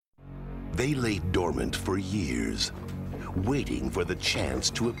They lay dormant for years, waiting for the chance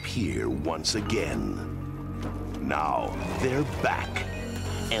to appear once again. Now, they're back,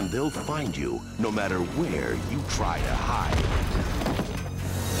 and they'll find you no matter where you try to hide.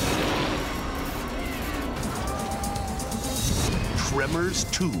 Tremors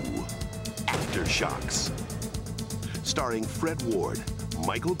 2, Aftershocks. Starring Fred Ward,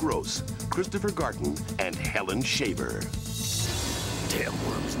 Michael Gross, Christopher Garten, and Helen Shaver. Damn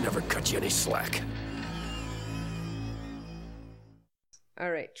worms never cut you any slack. All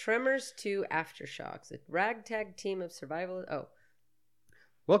right, Tremors 2 Aftershocks, a ragtag team of survival. Oh,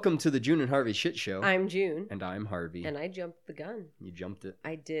 Welcome to the June and Harvey Shit Show. I'm June. And I'm Harvey. And I jumped the gun. You jumped it.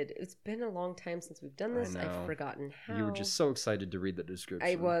 I did. It's been a long time since we've done this. I know. I've forgotten how. You were just so excited to read the description.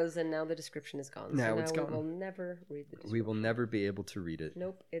 I was, and now the description is gone. Now so it's gone. We will never read the description. We will never be able to read it.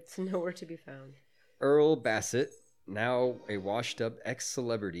 Nope, it's nowhere to be found. Earl Bassett, now a washed-up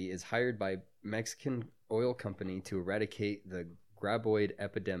ex-celebrity, is hired by Mexican oil company to eradicate the graboid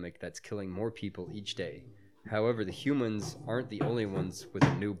epidemic that's killing more people each day. However, the humans aren't the only ones with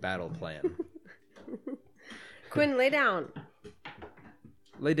a new battle plan. Quinn, lay down.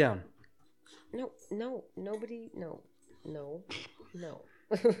 Lay down. No, nobody, no.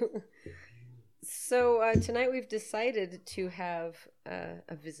 So tonight we've decided to have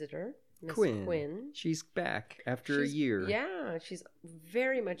a visitor, Miss Quinn. She's back after a year. Yeah, she's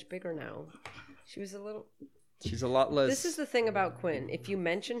very much bigger now. She was a little... She's a lot less... This is the thing about Quinn. If you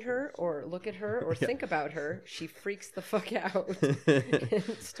mention her or look at her or think about her, she freaks the fuck out and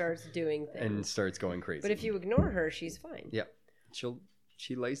starts doing things. And starts going crazy. But if you ignore her, she's fine. Yep.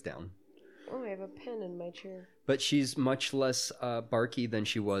 She lays down. Oh, I have a pen in my chair. But she's much less barky than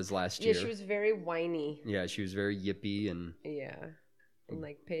she was last year. Yeah, she was very whiny. Yeah, she was very yippy and... Yeah. And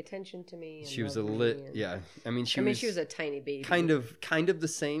like, pay attention to me. And she was yeah. I mean, she was a tiny baby. Kind of the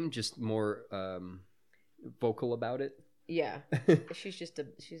same, just more vocal about it. Yeah. she's just a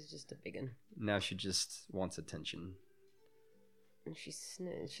big one. Now she just wants attention. And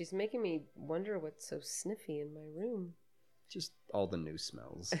she's making me wonder what's so sniffy in my room. Just all the new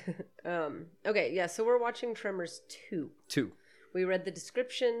smells. Okay, yeah, so we're watching Tremors 2. 2. We read the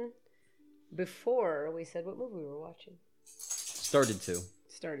description before we said what movie we were watching. Started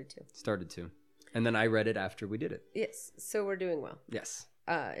to. And then I read it after we did it. Yes, so we're doing well. Yes.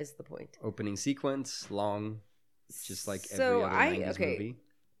 Is the point. Opening sequence, long, just like every other 90s movie.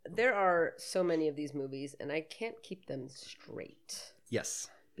 There are so many of these movies, and I can't keep them straight. Yes.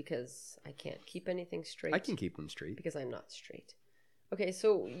 Because I can't keep anything straight. I can keep them straight. Because I'm not straight. Okay,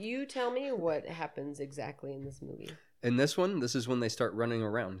 so you tell me what happens exactly in this movie. In this one, this is when they start running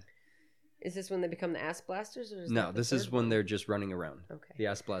around. Is this when they become the ass blasters? Or No, this is when they're just running around. Okay. The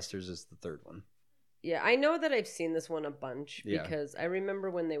ass blasters is the third one. Yeah, I know that I've seen this one a bunch because I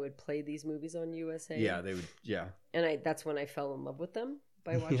remember when they would play these movies on USA. Yeah, they would. Yeah. And that's when I fell in love with them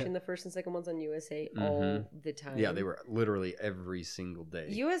by watching the first and second ones on USA all the time. Yeah, they were literally every single day.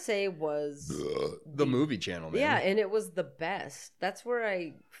 USA was the movie channel, man. Yeah, and it was the best. That's where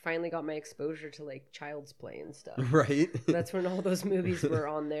I finally got my exposure to like Child's Play and stuff. Right. That's when all those movies were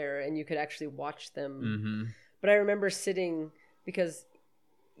on there and you could actually watch them. Mm-hmm. But I remember sitting because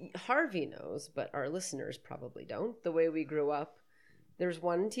Harvey knows, but our listeners probably don't. The way we grew up, there's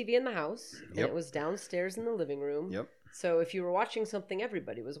one TV in the house, and it was downstairs in the living room. Yep. So if you were watching something,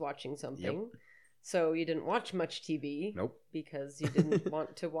 everybody was watching something. Yep. So you didn't watch much TV. Nope. Because you didn't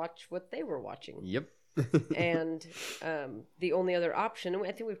want to watch what they were watching. Yep. And the only other option, and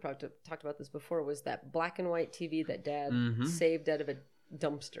I think we've probably talked about this before, was that black and white TV that Dad saved out of a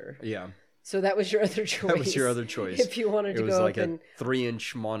dumpster. Yeah. So that was your other choice. That was your other choice. If you wanted to go up, it was like a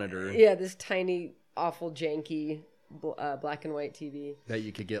 3-inch monitor. Yeah, this tiny, awful, janky black and white TV that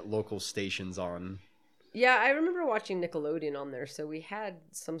you could get local stations on. Yeah, I remember watching Nickelodeon on there, so we had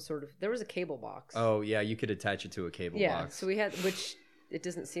some sort of... There was a cable box. Oh, yeah, you could attach it to a cable box. Yeah, so we had... Which it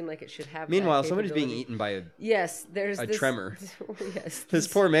doesn't seem like it should have. Meanwhile, somebody's being eaten by a... Yes, there's a tremor. Yes. This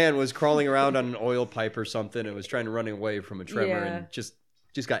poor man was crawling around on an oil pipe or something and was trying to run away from a tremor and just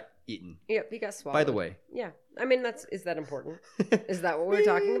got eaten. Yep, he got swallowed. By the way. Yeah. I mean, is that important? Is that what we're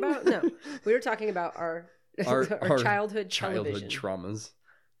talking about? No. We were talking about our childhood traumas.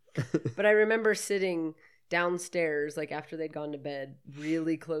 But I remember sitting downstairs, like after they'd gone to bed,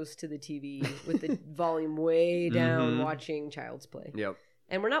 really close to the TV with the volume way down, watching Child's Play. Yep.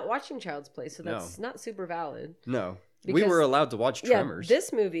 And we're not watching Child's Play, so that's not super valid. No. We were allowed to watch Tremors. Yeah,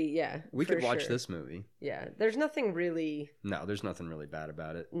 this movie, we could watch this movie. Yeah, there's nothing really... No, there's nothing really bad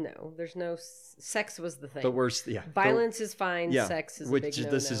about it. No, there's no... Sex was the thing. The worst, yeah. Violence is fine, sex is a big no-no.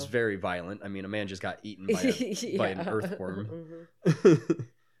 This is very violent. I mean, a man just got eaten by an earthworm.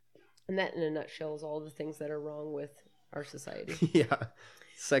 And that in a nutshell is all the things that are wrong with our society. Yeah.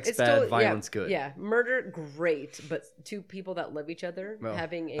 Sex It's bad, still- violence good. Yeah, murder great, but two people that love each other Well,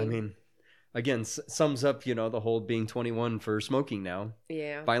 having a I mean, again, sums up, the whole being 21 for smoking now.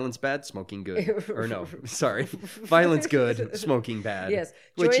 yeah. Violence bad, smoking good. Or no, sorry. Violence good, smoking bad. Yes,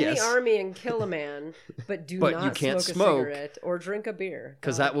 Which, join yes, the army and kill a man, but do But not you can't smoke a smoke, cigarette or drink a beer.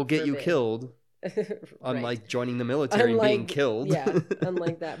 because God that will get you forbid. killed. Right. Unlike joining the military and being killed. Yeah,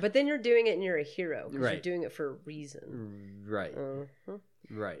 unlike that. But then you're doing it and you're a hero because you're Right. doing it for a reason. Right. Uh-huh.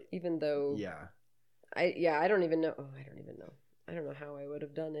 Right. Even though, Yeah. I don't even know. Oh, I don't even know. I don't know how I would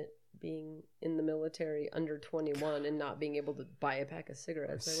have done it being in the military under 21 and not being able to buy a pack of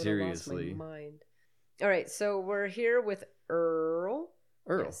cigarettes. I would have lost Seriously. my mind. All right, so we're here with Earl.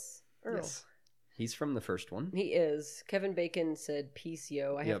 Earl. Yes, Earl. Yes. He's from the first one. He is. Kevin Bacon said, "Peace,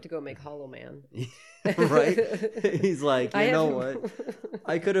 yo. I have Yep. to go make Hollow Man." Right? He's like, I you know have- what?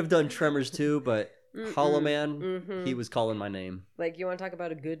 I could have done Tremors too, but Hollow Man, Mhm. he was calling my name. Like, you want to talk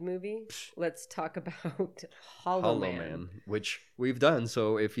about a good movie? Let's talk about Hollow Man. Which we've done.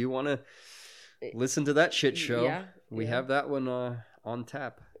 So if you want to listen to that shit show, Yeah, we yeah. have that one on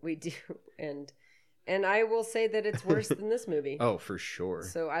tap. We do, and I will say that it's worse than this movie. Oh, for sure.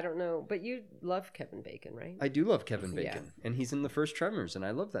 So I don't know, but you love Kevin Bacon, right? I do love Kevin Yeah. Bacon, and he's in the first Tremors, and I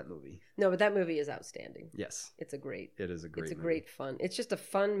love that movie. No, but that movie is outstanding. Yes, It's a great. it is a great. It's a movie. great fun. It's just a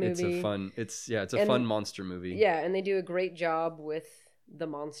fun movie. It's a fun. It's a And- fun monster movie. Yeah, and they do a great job with the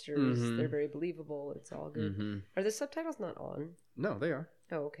monsters. Mhm. They're very believable. It's all good. Hmm. Are the subtitles not on? No, they are.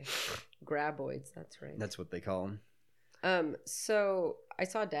 Oh, okay. Graboids. That's right. That's what they call them. So I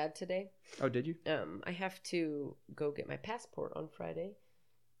saw Dad today. Oh, did you? I have to go get my passport on Friday.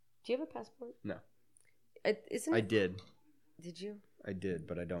 Do you have a passport? No. Isn't I it? did. Did you? I did,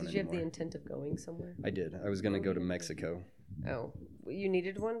 but I don't Did you have anymore. the intent of going somewhere? I did. I was gonna go to Mexico. Oh, you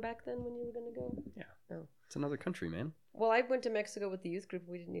needed one back then when you were going to go? Yeah. Oh. It's another country, man. Well, I went to Mexico with the youth group.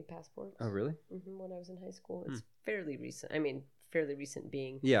 We didn't need passports. Oh, really? When I was in high school. It's fairly recent. I mean, fairly recent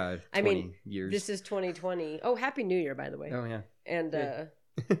being. Yeah. 20 I mean, years. This is 2020. Oh, Happy New Year, by the way. Oh yeah. And Yeah.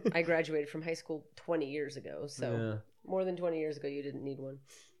 I graduated from high school 20 years ago. So Yeah. more than 20 years ago, you didn't need one.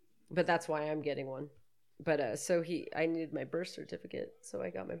 But that's why I'm getting one. But I needed my birth certificate. So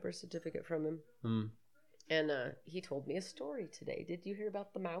I got my birth certificate from him. Mm. And he told me a story today. Did you hear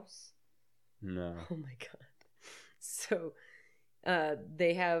about the mouse? No. Oh my God. So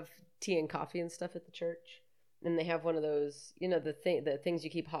they have tea and coffee and stuff at the church. And they have one of those, the things you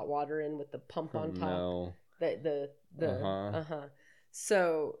keep hot water in with the pump on top. No. The Uh-huh.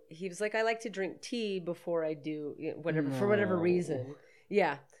 So he was like, I like to drink tea before I do whatever for whatever reason.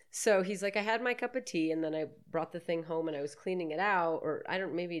 Yeah. So he's like, I had my cup of tea and then I brought the thing home and I was cleaning it out, or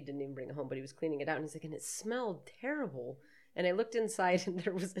maybe he didn't even bring it home, but he was cleaning it out and he's like, and it smelled terrible. And I looked inside and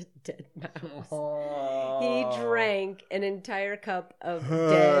there was a dead mouse. He drank an entire cup of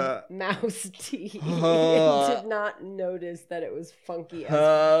dead mouse tea and did not notice that it was funky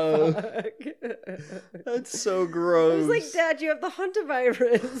as fuck. That's so I gross. was like, Dad, you have the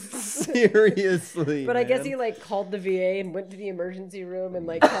hantavirus. Seriously. But I guess man. he like called the VA and went to the emergency room and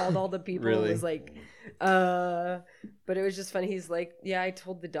like called all the people and Really? was like, but it was just funny. He's like, yeah, I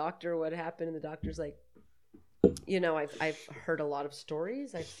told the doctor what happened, and the doctor's like, I've heard a lot of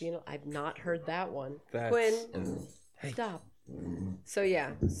stories. I've not heard that one. Quinn, stop. So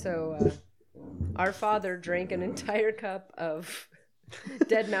yeah, our father drank an entire cup of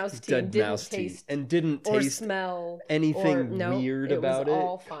dead mouse tea and didn't taste or smell anything weird about it.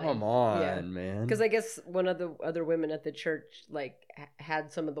 All fine. Come on, man. Because I guess one of the other women at the church like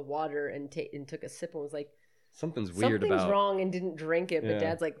had some of the water and took a sip and was like, Something's weird about wrong, and didn't drink it. But Yeah.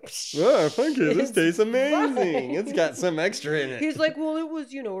 Dad's like, oh, thank you. This It's tastes amazing. fine. It's got some extra in it. he's like, well, it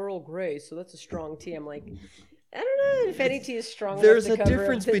was Earl Grey, so that's a strong tea. I'm like, I don't know if any tea is strong. There's enough a to cover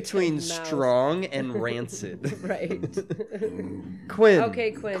difference the between dead mouse. strong and rancid. Right. Quinn.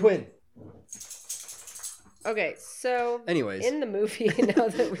 Okay, Quinn. Okay, so Anyways. in the movie, now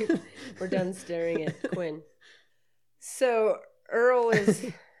that we're done staring at Quinn, so Earl is.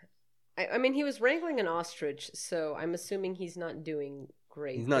 I mean, he was wrangling an ostrich, so I'm assuming he's not doing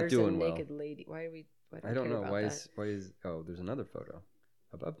great. He's not There's doing a well. naked lady. Why do I don't care know. about Why that? is oh, there's another photo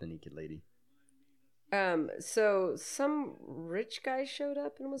above the naked lady. So some rich guy showed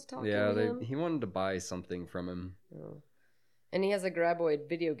up and was talking to him. He wanted to buy something from him. Oh. And he has a Graboid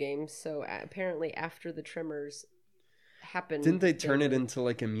video game, so apparently after the Tremors happened... Didn't they turn it into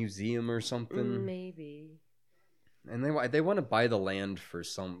like a museum or something? Maybe. And they want to buy the land for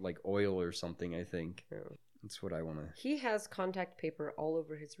some like oil or something, I think. Oh. That's what I want to... He has contact paper all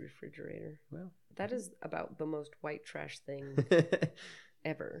over his refrigerator. Well, That is about the most white trash thing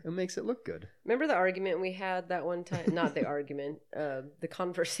ever. It makes it look good. Remember the argument we had that one time? Not the argument, the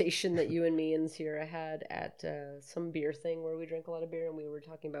conversation that you and me and Sierra had at some beer thing where we drank a lot of beer and we were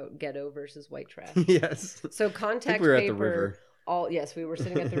talking about ghetto versus white trash. Yes. So contact we were paper. at the river. Yes, we were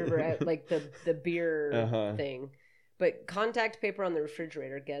sitting at the river at like the beer thing. But contact paper on the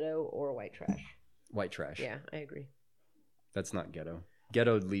refrigerator, ghetto or white trash? White trash. Yeah, I agree. That's not ghetto.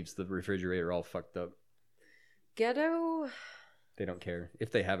 Ghetto leaves the refrigerator all fucked up. Ghetto... They don't care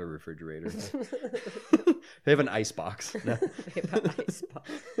if they have a refrigerator. They have an ice box. No. They have an ice box.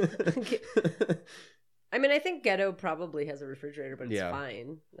 I mean, I think ghetto probably has a refrigerator, but it's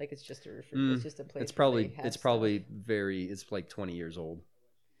fine. Like it's just a refrigerator. It's just a place. It's probably it's like 20 years old.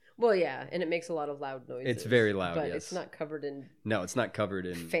 Well, yeah, and it makes a lot of loud noises. It's very loud, but yes. it's not covered in. No, it's not covered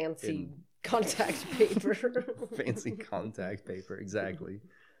in fancy contact paper. Fancy contact paper, exactly.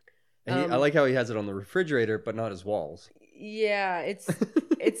 And I like how he has it on the refrigerator, but not his walls. Yeah, it's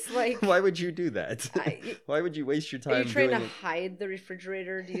like. Why would you do that? Why would you waste your time? Are you trying to hide the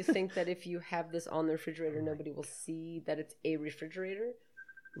refrigerator? Do you think that if you have this on the refrigerator, nobody will see that it's a refrigerator?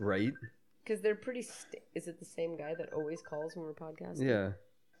 Right. Because they're pretty. Is it the same guy that always calls when we're podcasting? Yeah.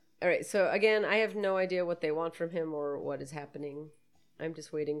 All right. So again, I have no idea what they want from him or what is happening. I'm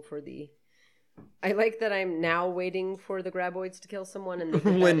just waiting for the. I like that I'm now waiting for the graboids to kill someone, and they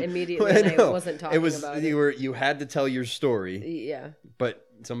did that immediately. And I wasn't talking about it. You had to tell your story. Yeah. But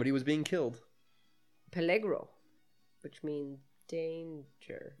somebody was being killed. Peligro, which means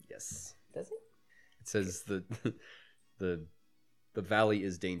danger. Yes. Does it? It says the valley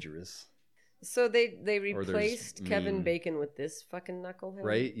is dangerous. So they replaced Kevin Bacon with this fucking knucklehead.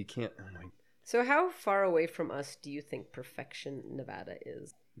 Right? You can't. Oh my. So how far away from us do you think Perfection, Nevada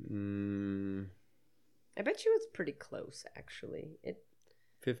is? I bet you it's pretty close, actually.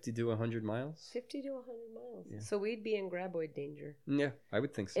 50 to 100 miles? 50 to 100 miles. Yeah. So we'd be in graboid danger. Yeah, I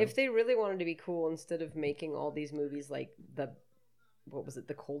would think so. If they really wanted to be cool, instead of making all these movies like The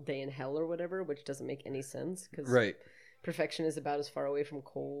Cold Day in Hell or whatever, which doesn't make any sense. Because Perfection is about as far away from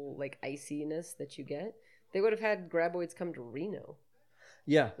coal, like iciness that you get. They would have had graboids come to Reno.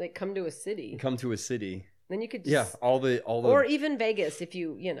 Yeah. Like come to a city. Then you could just... all the or even Vegas if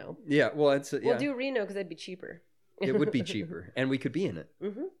you know. Yeah, well, it's We'll do Reno because that'd be cheaper. It would be cheaper, and we could be in it.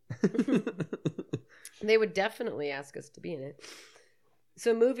 Mm-hmm. They would definitely ask us to be in it.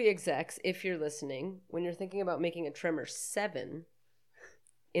 So movie execs, if you're listening, when you're thinking about making a Tremors 7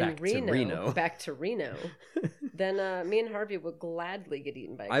 back to Reno, then me and Harvey will gladly get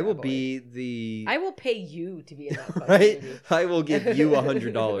eaten by a I will graboid. I will pay you to be in that movie. I will give you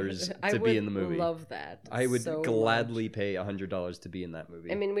 $100 to be in the movie. I love that. I would gladly pay $100 to be in that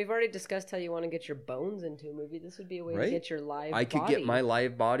movie. I mean, we've already discussed how you want to get your bones into a movie. This would be a way to get your live body. I could get my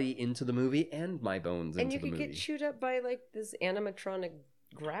live body into the movie and my bones into the movie. And you could get chewed up by like this animatronic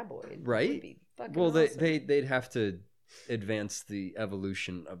graboid. Right? That would be fucking awesome. They'd have to advance the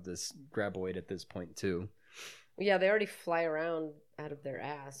evolution of this graboid at this point too. Yeah, they already fly around out of their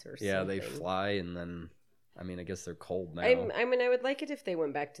ass or something. Yeah, they fly, and then I mean, I guess they're cold now. I mean, I would like it if they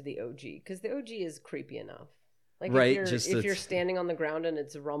went back to the OG, because the OG is creepy enough. Like if you're standing on the ground and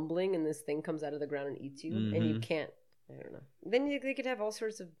it's rumbling and this thing comes out of the ground and eats you, and you can't. I don't know. Then they could have all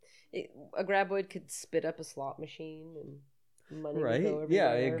sorts of. A graboid could spit up a slot machine and money would go everywhere.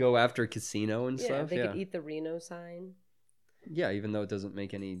 Yeah, it'd go after a casino and stuff. They could eat the Reno sign. Yeah, even though it doesn't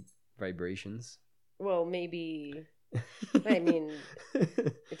make any vibrations. Well, maybe. I mean,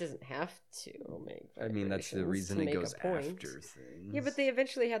 it doesn't have to make vibrations. I mean, that's the reason it goes after things. Yeah, but they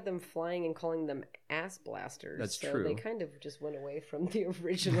eventually had them flying and calling them ass blasters. That's so true. They kind of just went away from the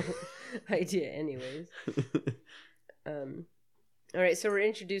original idea anyways. All right, so we're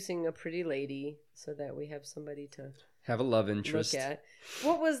introducing a pretty lady so that we have somebody to... have a love interest. Look at.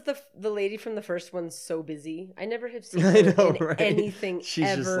 What was the lady from the first one so busy? I never have seen her in anything She's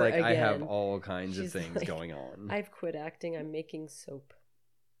ever just like, again. I have all kinds of things going on. I've quit acting. I'm making soap.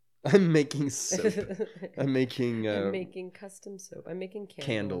 I'm making soap. I'm making custom soap. I'm making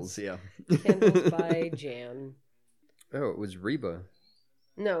candles. Candles, yeah. Candles by Jan. Oh, it was Reba.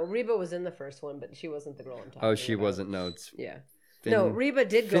 No, Reba was in the first one, but she wasn't the girl I'm talking about. Oh, she wasn't. No, it's... Yeah. No, Reba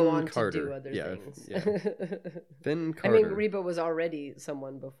did go on Carter. to do other things. Yeah. Finn Carter. I mean, Reba was already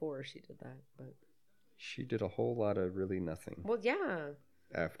someone before she did that, but she did a whole lot of really nothing. Well, yeah.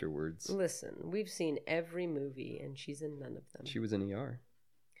 Afterwards. Listen, we've seen every movie, and she's in none of them. She was in ER.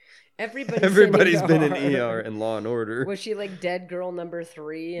 Everybody's been in ER and Law and Order. Was she like dead girl number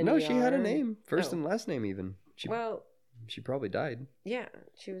 3 in No, ER? she had a name, first and last name even. She probably died. Yeah,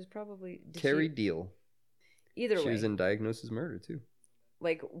 she was probably Carrie Deal. Either way. She was in Diagnosis Murder, too.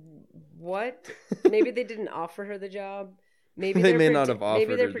 Like, what? Maybe they didn't offer her the job. Maybe They they're may not have offered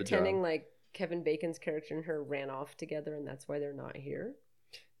maybe they're her the pretending job. like Kevin Bacon's character and her ran off together, and that's why they're not here.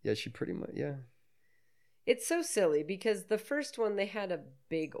 Yeah, she pretty much. Yeah. It's so silly because the first one they had a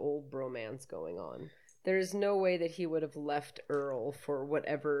big old bromance going on. There's no way that he would have left Earl for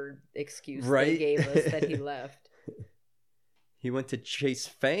whatever excuse they Right? gave us that he left. He went to chase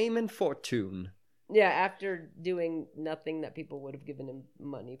fame and fortune. Yeah, after doing nothing that people would have given him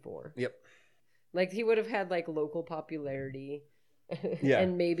money for. Yep. Like he would have had like local popularity. Yeah.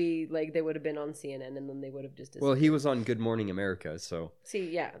 And maybe like they would have been on CNN and then they would have just Well, he was on Good Morning America, so See,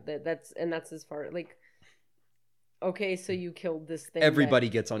 yeah, that's as far like okay, so you killed this thing. everybody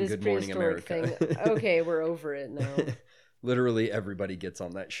gets on this Good Morning prehistoric America. thing. Okay, we're over it now. Literally everybody gets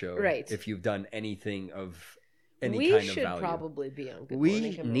on that show. Right. If you've done anything of any We kind of should value. probably be on Good We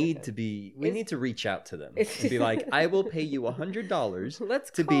Morning America. need to reach out to them and be like, I will pay you $100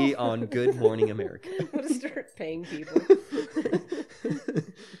 Let's to call. be on Good Morning America. Let's start paying people.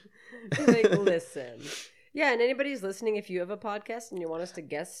 Like, listen. Yeah, and anybody who's listening, if you have a podcast and you want us to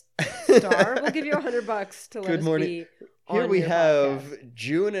guest star, we'll give you $100 to let Good us morning. be Here on we your have podcast.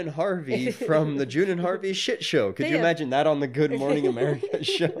 June and Harvey from the June and Harvey Shit Show. Could They you have- imagine that on the Good Morning America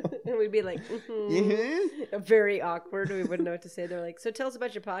show? And we'd be like, very awkward. We wouldn't know what to say. They're like, so tell us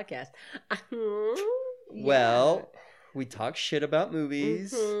about your podcast. Yeah. Well, we talk shit about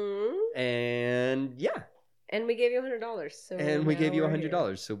movies, Mhm. and yeah, And we gave you $100. So and we now gave you we're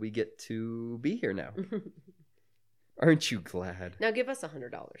 $100, so we get to be here now. Aren't you glad? Now give us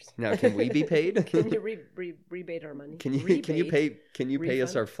 $100. Now, can we be paid? Can you rebate our money? Can you pay us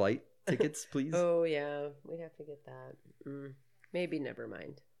Refund? our flight tickets, please? Oh yeah, we'd have to get that. Maybe never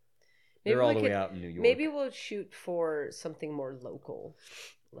mind. They're all we the way could- out in New York. Maybe we'll shoot for something more local,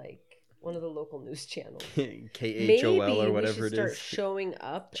 like one of the local news channels. KHOL or whatever we it should start is. showing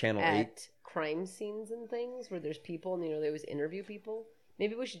up Channel at 8. crime scenes and things where there's people and they always interview people.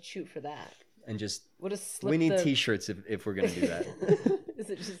 Maybe we should shoot for that. And just We'll just slip we need the... T-shirts if we're gonna do that. Is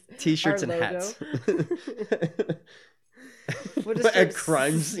it just T-shirts our and logo? hats. We'll just At start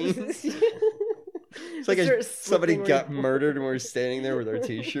crime s- scenes. It's like Start somebody slipping got re- murdered and we're standing there with our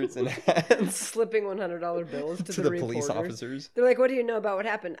T-shirts and hats slipping $100 bills to the the police reporters. officers. They're like, "What do you know about what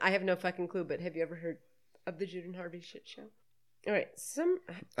happened?" I have no fucking clue. But have you ever heard of the Jude and Harvey shit show? All right,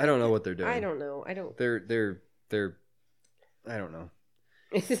 I don't know what they're doing. I don't know. I don't. They're I don't know.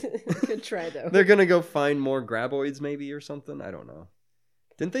 Good try though. They're gonna go find more graboids maybe or something. I don't know.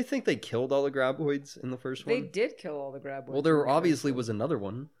 Didn't they think they killed all the graboids in the first one? They did kill all the graboids. Well, in there the first obviously one. was another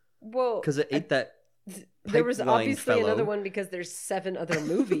one Well, because it ate that. there was pipeline obviously fellow. another one because there's 7 other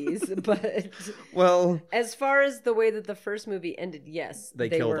movies. But Well, as far as the way that the first movie ended, yes, They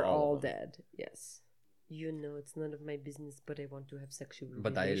they killed were all all of them. dead. Yes. You know, it's none of my business, but I want to have sexual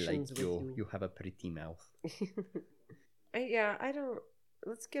but I relations like with you. You have a pretty mouth. I don't.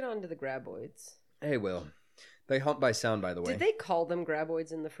 Let's get on to the graboids. Hey, Will. They hunt by sound, by the way. Did they call them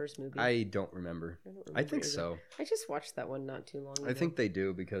graboids in the first movie? I don't remember. I don't I remember think either. so. I just watched that one not too long ago. I think they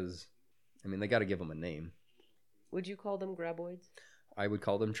do because, I mean, they got to give them a name. Would you call them graboids? I would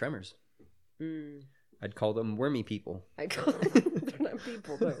call them tremors. Mm. I'd call them wormy people. I call them. They're not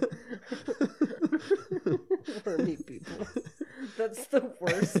people though. Wormy people. That's the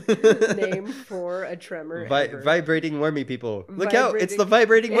worst name for a tremor ever. Vibrating wormy people. Look out! It's the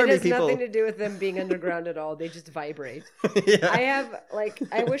vibrating It wormy has people. nothing to do with them being underground at all. They just vibrate. Yeah. I have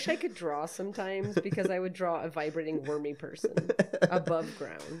I wish I could draw sometimes because I would draw a vibrating wormy person above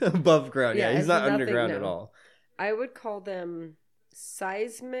ground. Above ground. Yeah, Yeah, it he's has not nothing- underground at no. all. I would call them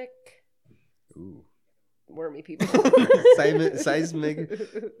seismic Ooh. wormy people. Seismic,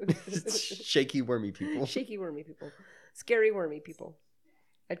 shaky wormy people. Shaky wormy people. Scary wormy people.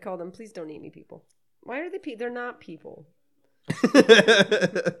 I'd call them please don't eat me people. Why are they they're not people.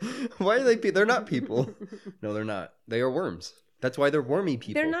 Why are they? They're not people. No, they're not. They are worms. That's why they're wormy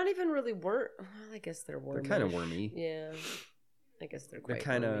people. They're not even really well, I guess they're wormy. They're kind of wormy. Yeah. I guess they're They're quite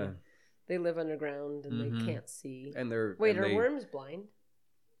kind of, wormy. They live underground and Mhm. they can't see. and they're. Wait, and are they- worms blind?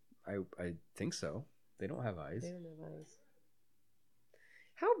 I think so. They don't have eyes. They don't have eyes.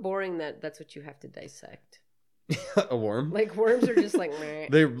 How boring that's what you have to dissect. A worm. Like worms are just like meh.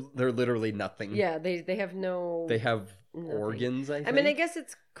 They're literally nothing. Yeah, they have no They have nothing. organs. I think. I mean, I guess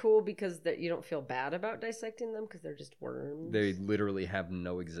it's cool because you don't feel bad about dissecting them because they're just worms. They literally have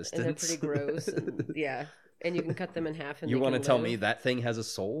no existence. and they're pretty gross. And, yeah, and you can cut them in half. And You want want to to tell me that thing has a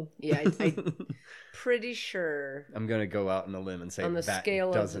soul? Yeah, I'm pretty sure I'm gonna go out on a limb and say on the that scale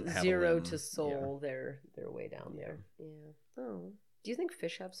of doesn't have a 0 limb. to soul, they're way down there. Yeah. Oh, do you think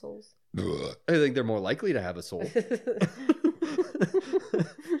fish have souls? Yeah. I think they're more likely to have a soul.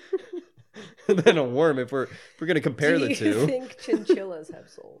 than a worm if we're going to compare the two. Do you think chinchillas have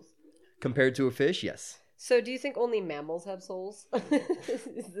souls? Compared to a fish, yes. So do you think only mammals have souls?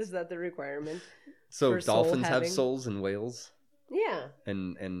 Is that the requirement? So for soul dolphins have having? souls and whales Yeah.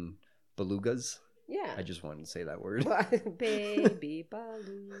 and belugas. Yeah. I just wanted to say that word. Baby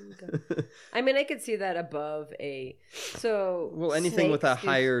beluga. I mean, I could see that above a. So. Well, anything with a snakes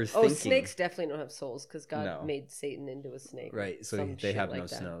higher Oh, thinking. snakes definitely don't have souls because God No. made Satan into a snake. Right, so Some they shit have like no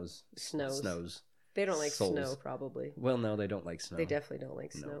that. snows. Snows. They don't like Souls. snow, probably. Well, no, they don't like snow. They definitely don't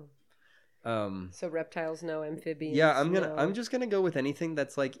like snow. No. So reptiles, no. Amphibians, Yeah, no. I'm just gonna go with anything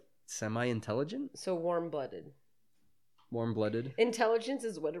that's like semi-intelligent, So warm-blooded. warm-blooded. Intelligence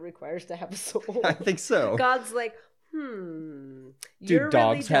is what it requires to have a soul. I think so. God's like, you're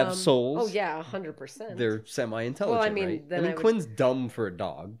dogs really have dumb. souls? Oh yeah, 100%. They're semi-intelligent, Well, I mean, right? then I mean, I would- Quinn's dumb for a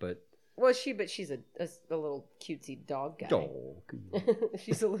dog, but Well, she's a little cutesy dog guy. dog.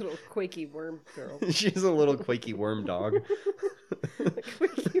 She's a little quaky worm girl. She's a little quaky worm dog.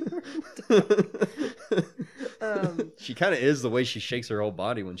 Quaky worm dog. She kind of is the way she shakes her whole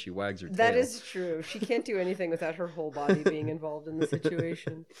body when she wags her tail. That is true. She can't do anything without her whole body being involved in the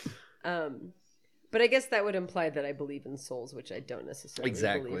situation. But I guess that would imply that I believe in souls, which I don't necessarily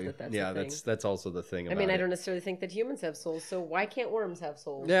exactly. believe that's yeah, a thing. that's also the thing. I About mean, I it. don't necessarily think that humans have souls, so why can't worms have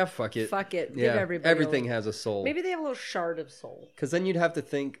souls? Yeah, fuck it. Fuck it. Yeah, Give everybody everything a, has a soul. Maybe they have a little shard of soul. Because then you'd have to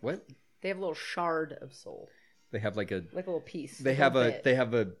think, what? They have a little shard of soul, They have like a. like a little piece. They like have little a. bit. They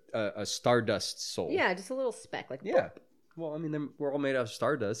have a stardust soul. Yeah, just a little speck, like Yeah. Well, I mean, we're all made out of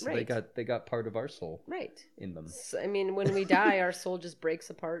stardust. So Right. They got part of our soul right. in them. So, I mean, when we die, our soul just breaks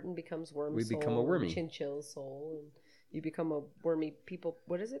apart and becomes worm. We soul, become a wormy. and chinchilla soul, and you become a wormy people.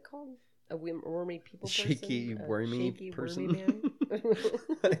 What is it called? A wormy people person? Shaky, A wormy shaky, person? Wormy man?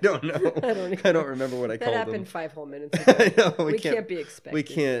 I don't know. I don't remember what I That called happened them. 5 whole minutes ago. I know, we can't be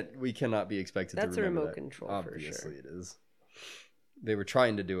expected. We cannot be expected That's to a remember remote that. control for Obviously, sure. it is. They were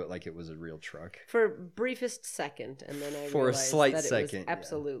trying to do it like it was a real truck. For briefest second, and then I For a realized slight that second, it yeah. was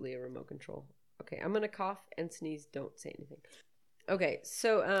absolutely a remote control. Okay, I'm gonna cough and sneeze. Don't say anything. Okay,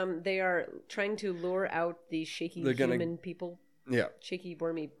 so they are trying to lure out the shaky human people, Yeah, shaky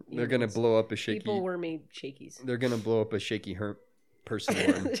wormy. they're gonna humans. blow up a shaky. People wormy shakies. They're gonna blow up a shaky person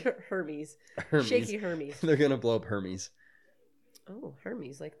worm. Hermes. Hermes. Shaky Hermes. They're gonna blow up Hermes. Oh,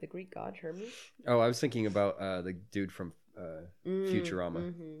 Hermes, like the Greek god Hermes. Oh, I was thinking about the dude from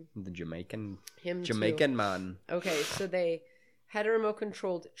Futurama, Mm-hmm. the Jamaican Him too. Jamaican man. Okay, so they had a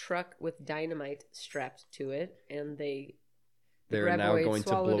remote-controlled truck with dynamite strapped to it, and the They're now graboid going to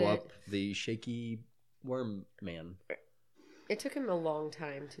swallowed blow it. up the shaky worm man. It took him a long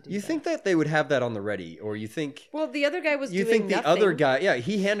time to do You that. think that they would have that on the ready, or you think Well, the other guy was you doing think the nothing. other guy? Yeah,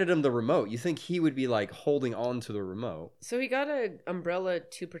 he handed him the remote. You think he would be like holding on to the remote? So he got an umbrella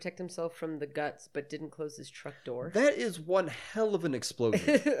to protect himself from the guts, but didn't close his truck door. That is one hell of an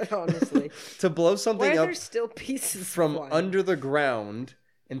explosion Honestly. to blow Why something are up there still pieces from flying? under the ground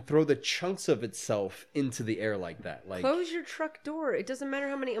and throw the chunks of itself into the air like that. Like, Close your truck door. It doesn't matter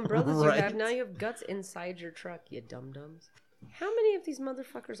how many umbrellas Right. you have. Now you have guts inside your truck, you dum-dums. How many of these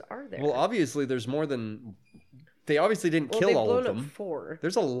motherfuckers are there? well, obviously there's more than. They obviously didn't kill they've all of blown them. up 4.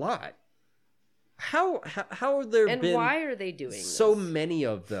 There's a lot. How have there And been why are they doing so this? many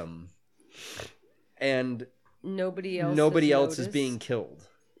of them, and Nobody else. nobody has else is noticed? being killed?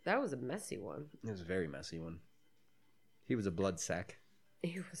 That was a messy one. It was a very messy one. He was a blood sack.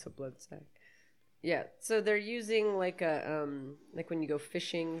 He was a blood sack. Yeah. So they're using like a like when you go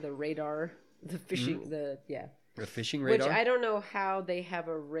fishing, the radar, the fishing, A fishing radar. Which I don't know how they have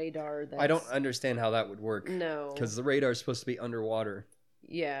a radar. That's... I don't understand how that would work. No. Because the radar is supposed to be underwater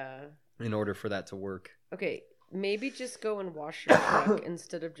Yeah. in order for that to work. Okay. Maybe just go and wash your truck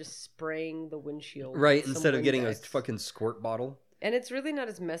instead of just spraying the windshield. Right, with some instead of getting a Windex. fucking squirt bottle. And it's really not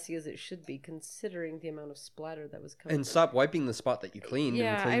as messy as it should be, considering the amount of splatter that was coming. And stop wiping the spot that you cleaned.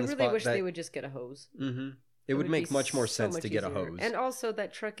 Yeah, and clean I the really spot wish that... they would just get a hose. Mm-hmm. It would make be much more so sense much to get a easier. hose. And also,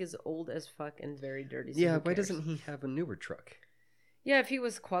 that truck is old as fuck and very dirty. So yeah, who why cares? doesn't he have a newer truck? Yeah, if he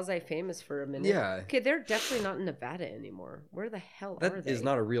was quasi-famous for a minute. Yeah. Okay, they're definitely not in Nevada anymore. Where the hell are That they? is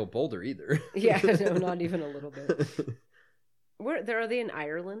not a real boulder either. Yeah, no, not even a little bit. Are they in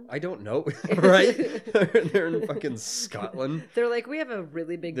Ireland? I don't know, right? They're in fucking Scotland. They're like, we have a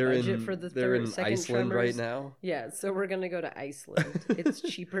really big budget for the they're in second Iceland Tremors. right now. Yeah, so we're gonna go to Iceland. It's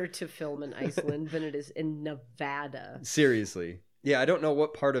cheaper to film in Iceland than it is in Nevada. Seriously. Yeah, I don't know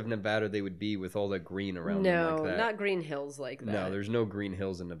what part of Nevada they would be with all the green around them No, like that. not green hills like that. No, there's no green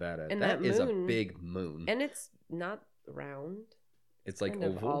hills in Nevada. And that that is a moon- big moon. And it's not round. It's like kind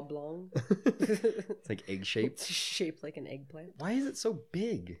of oval. oblong. It's like egg shaped. It's shaped like an eggplant. Why is it so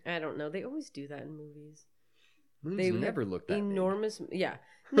big? I don't know. They always do that in movies. Moons They never have look that enormous. Yeah.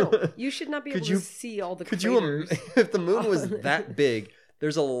 No, you should not be able to see all the Could craters. if the moon was that big,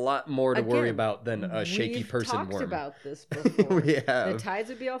 there's a lot more to worry Again, about than a shaky person We've talked worm. about this before. We have. The tides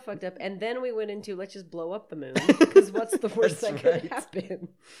would be all fucked up, and then we went into let's just blow up the moon because what's the worst that could happen?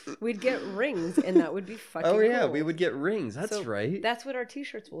 We'd get rings, and that would be fucking. Oh yeah, cool. we would get rings. That's So right. That's what our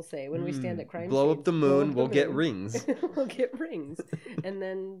T-shirts will say when we stand at crime Blow scenes. up the moon, we'll get rings. We'll get rings, and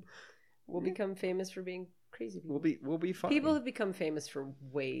then we'll become famous for being crazy people. We'll be fine. People have become famous for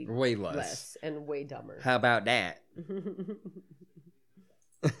way less and way dumber. How about that?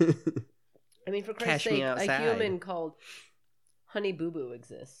 I mean, for Christ's Cash me sake, a outside. human called Honey Boo Boo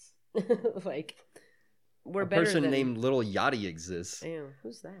exists. Like, we're A better person than... named Little Yachty exists. Ew,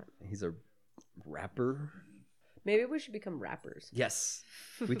 who's that? He's a rapper. Maybe we should become rappers. Yes,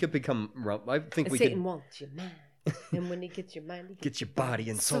 we could become. I think we Satan could wants your mind, and when he gets your mind, he get your body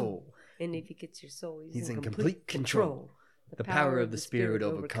and soul. And if he gets your soul, He's in complete control. The power of the spirit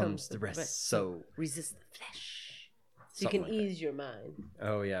overcomes the rest. So resist the flesh, so Something you can like that. ease your mind.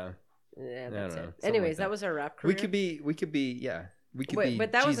 Oh yeah, Yeah, I that's don't know. it. Something Anyways, like that that. was our rap career. we could be. Yeah, we could be.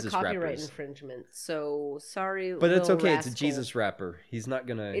 But that Jesus was a copyright rappers. infringement. So sorry, But it's Lil okay. It's a Rascal. Jesus rapper. He's not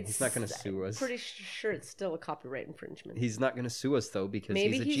gonna sue us. I'm pretty sure it's still a copyright infringement. He's not gonna sue us though because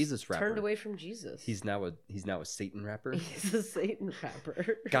Maybe he's a Jesus rapper. turned away from Jesus. He's now a Satan rapper. He's a Satan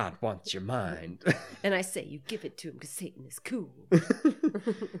rapper. God wants your mind, And I say you give it to him because Satan is cool.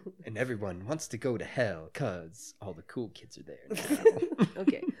 and everyone wants to go to hell because all the cool kids are there. Now.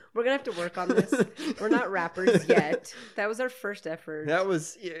 Okay, we're gonna have to work on this. We're not rappers yet. That was our first effort. That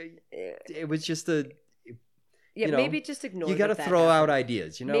was. It was just a. Yeah, you know, maybe just ignore. You got to that throw out happened.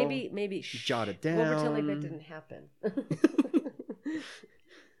 ideas. You know. Maybe jot it We'll pretend like down. that didn't happen.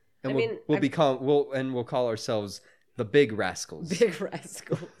 And I we'll, mean, we'll call ourselves the Big Rascals. Big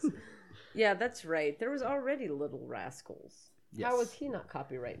Rascals. Yeah, that's right. There was already Little Rascals. Yes. How was he not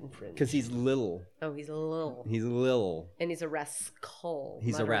copyright infringed? Because he's little. Oh, he's little. He's little. And he's a rascal.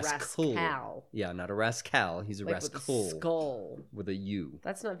 He's not a rascal. rascal. Yeah, not a rascal. He's a Like rascal with a skull. with a U.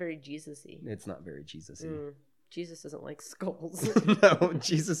 That's not very Jesus-y. It's not very Jesus-y. Jesus doesn't like skulls. No,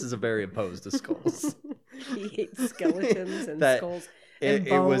 Jesus is very opposed to skulls. He hates skeletons and That- skulls and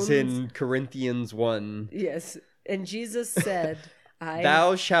It was bones. in Corinthians 1. Yes. And Jesus said,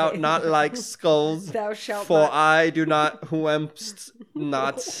 Thou shalt not like skulls, Thou shalt for not... I do not whemst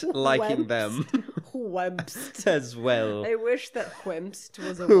not liking them Whemst. as well. I wish that whemst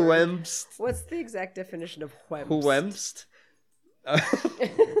was a word. Whemst. What's the exact definition of whemst? Whemst.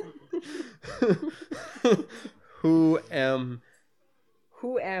 Who am?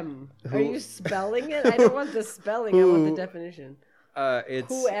 Who am? Are Who- you spelling it? I don't want the spelling. I want the definition. It's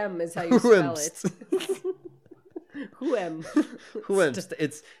Who am is how you spell it. Who am? Whemst.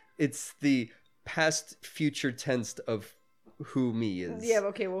 It's the past future tense of who me is. Yeah.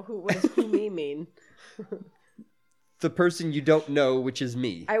 Okay. Well, what does who me mean? The person you don't know, which is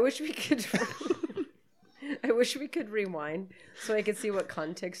me. I wish we could. I wish we could rewind so I could see what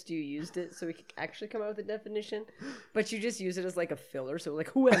context you used it, so we could actually come up with a definition. But you just use it as like a filler, so like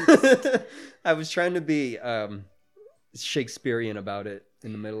who am? I was trying to be Shakespearean about it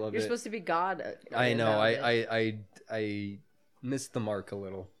in the middle of You're it. supposed to be God. I know. about it. I missed the mark a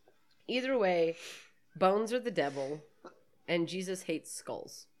little. Either way, bones are the devil, and Jesus hates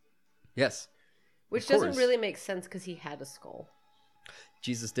skulls, Yes. which Of doesn't course. really make sense because he had a skull,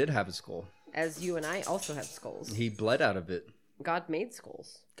 Jesus did have a skull. as you and I also have skulls. He bled out of it. God made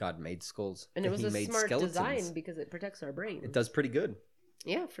skulls, God made skulls. and it was he a made smart skeletons. design because it protects our brain. It does pretty good.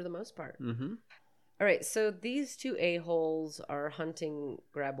 Yeah, for the most part. Mm-hmm. All right, so these two a-holes are hunting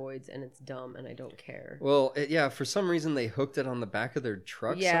graboids, and it's dumb, and I don't care. Well, yeah, for some reason they hooked it on the back of their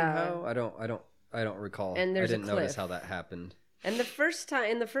truck Yeah. somehow. I don't recall. And there's I a didn't notice cliff. how that happened. And the first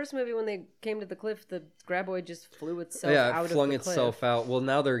time in the first movie, when they came to the cliff, the graboid just flew itself Yeah, out it flung of the cliff. itself out. Well,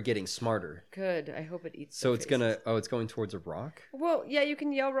 now they're getting smarter. Good. I hope it eats. So their it's faces. it's going towards a rock? Well, yeah, you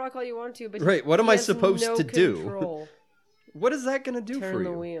can yell rock all you want to, but Right, what am he I has supposed no to do? control. What is that going to do Turn for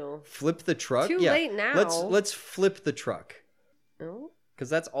the you? wheel. Flip the truck? Too Yeah. late now. Let's flip the truck. Oh, Cuz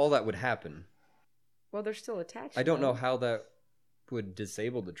that's all that would happen. well, they're still attached. I don't know though. how that would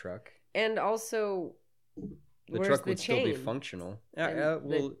disable the truck. And also, The where's truck the would still be chain? functional. And Yeah,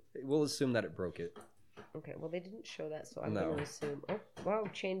 we'll assume that it broke it. Okay, well, they didn't show that, so I'm No. going to assume. Oh, wow,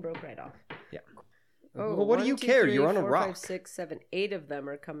 chain broke right off. Yeah. Oh, Well, what do 1, you 2, care? 3, You're on a 4, rock. 5, 6, 7, 8 of them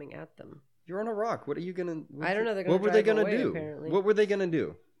are coming at them. You're on a rock. What are you gonna? I don't know, they're gonna What were they drive gonna away, do? apparently. What were they gonna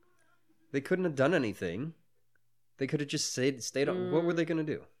do? They couldn't have done anything. They could have just stayed on. What were they gonna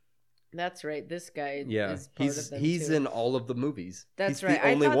do? That's right. This guy Yeah, is part of them he's too. in all of the movies. That's he's right. the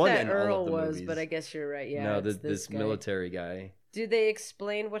only I thought one that in Earl all of the was, movies. but I guess you're right. Yeah, no, it's this guy. military guy. Do they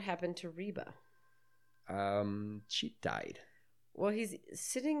explain what happened to Reba? She died. Well, he's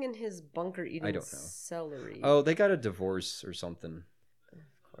sitting in his bunker eating I don't know. celery. Oh, they got a divorce or something.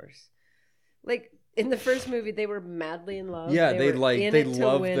 Of course. Like in the first movie, they were madly in love. Yeah, they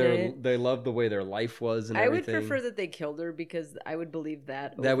loved the way their life was and everything. I would prefer that they killed her because I would believe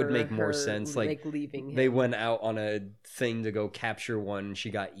that. That would over make more her, sense. Like leaving him. They went out on a thing to go capture one. She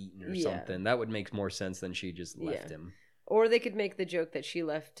got eaten or something. That would make more sense than she just left him. Or they could make the joke that she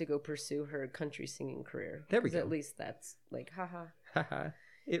left to go pursue her country singing career. There we go. At least that's like, haha. Haha.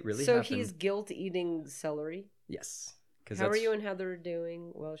 It really so happened. he's guilt eating celery. Yes. How are you and Heather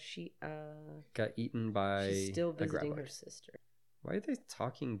doing? Well, she got eaten by. She's still visiting her sister. Why are they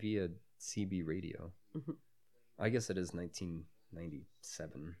talking via CB radio? Mm-hmm. I guess it is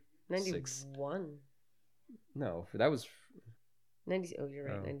 1997. 91. No, that was 90. Oh, you're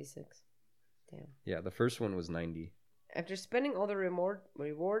right. 96. Damn. Yeah, the first one was 90. After spending all the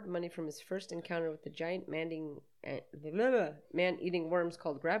reward money from his first encounter with the giant man-eating worms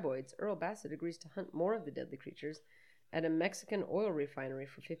called graboids, Earl Bassett agrees to hunt more of the deadly creatures at a Mexican oil refinery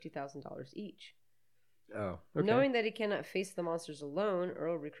for $50,000 each. Oh, okay. Knowing that he cannot face the monsters alone,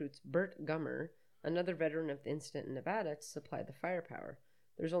 Earl recruits Bert Gummer, another veteran of the incident in Nevada, to supply the firepower.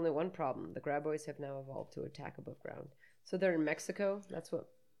 There's only one problem. The graboids have now evolved to attack above ground. So they're in Mexico. That's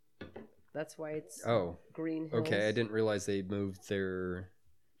why it's Green Hills. Okay, I didn't realize they moved their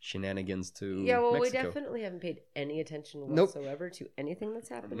shenanigans to well, Mexico. we definitely haven't paid any attention whatsoever to anything that's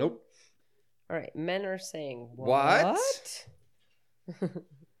happening. Nope. All right, men are saying, what?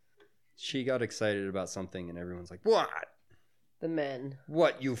 She got excited about something and everyone's like, what? The men.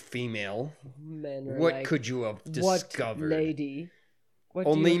 What, you female? Men are what like, could you have discovered? What, lady? What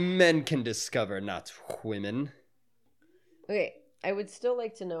Only men can discover, not women. Okay, I would still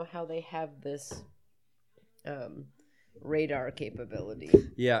like to know how they have this radar capability.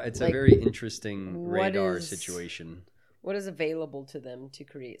 Yeah, it's a very interesting radar situation. What is available to them to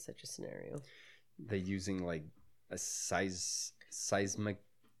create such a scenario? They're using like a seismic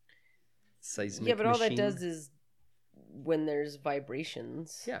yeah, but all that machine. does is when there's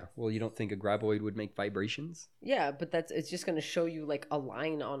vibrations. Yeah, well, you don't think a graboid would make vibrations? Yeah, but it's just going to show you like a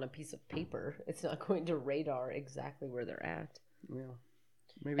line on a piece of paper. It's not going to radar exactly where they're at. Well,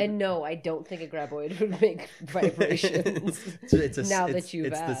 maybe. And no, I don't think a graboid would make vibrations. It's asked.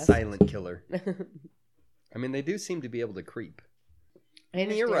 the silent killer. I mean, they do seem to be able to creep.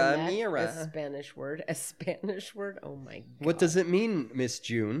 Mira. A Spanish word. Oh my god. What does it mean, Miss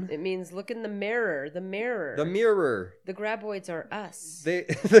June? It means look in the mirror. The mirror. The mirror. The graboids are us. The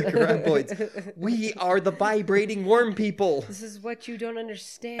graboids. We are the vibrating worm people. This is what you don't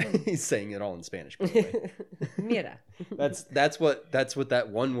understand. He's saying it all in Spanish, by the way. Mira. That's what that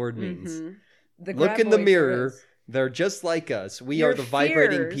one word means. Mm-hmm. Look in the mirror. They're just like us. We are the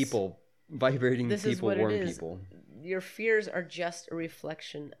vibrating people. Vibrating people, worm people. Your fears are just a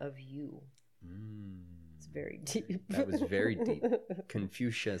reflection of you. It's very deep. That was very deep.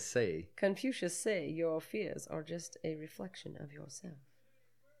 Confucius say, your fears are just a reflection of yourself.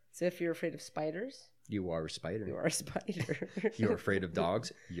 So if you're afraid of spiders, you are a spider. You are a spider. You're afraid of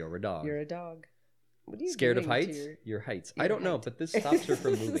dogs, you're a dog. You're a dog. What are you scared of doing heights? Your heights. I don't know, but this stops her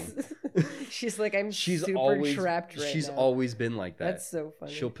from moving. She's like, she's super always trapped right She's now. always been like that. That's so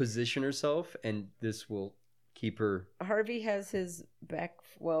funny. She'll position herself, and this will keep her. Harvey has his back.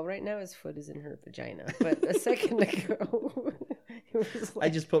 Well, right now his foot is in her vagina, but a second ago, it was like... I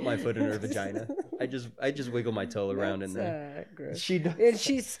just put my foot in her vagina. I just wiggle my toe around in there. Gross. She does. And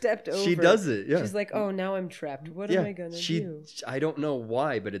she stepped over. She does it. Yeah. She's like, oh, now I'm trapped. What am I gonna do? I don't know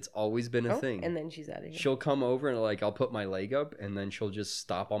why, but it's always been a thing. And then she's out of here. She'll come over and like I'll put my leg up, and then she'll just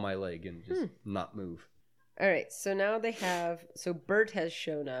stop on my leg and just not move. All right. So now they have. So Bert has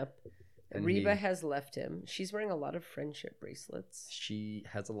shown up. And Reba has left him. She's wearing a lot of friendship bracelets. She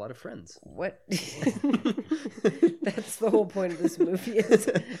has a lot of friends. What? That's the whole point of this movie is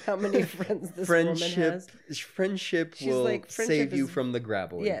how many friends this woman has. Friendship will save you from the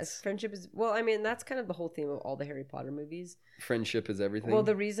graboids. Yes, friendship is... Well, I mean, that's kind of the whole theme of all the Harry Potter movies. Friendship is everything? Well,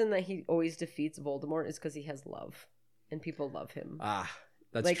 the reason that he always defeats Voldemort is because he has love. And people love him.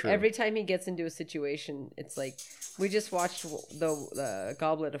 That's like true. Every time he gets into a situation, it's like we just watched the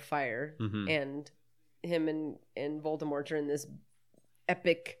Goblet of Fire, and him and Voldemort are in this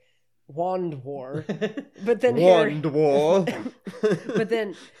epic wand war. But then Wand war. But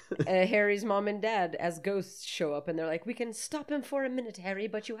then Harry's mom and dad as ghosts show up and they're like, we can stop him for a minute, Harry,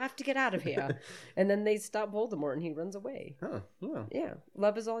 but you have to get out of here. And then they stop Voldemort and he runs away. Oh, well. Yeah.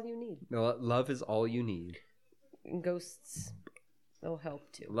 Love is all you need. No, love is all you need. And ghosts will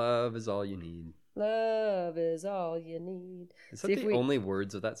help too. Love is all you need. Love is all you need. Is that the only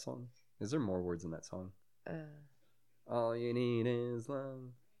words of that song? Is there more words in that song? All you need is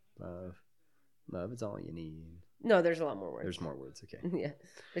love. Love is all you need. No, there's a lot more words. There's more words, okay. Yeah.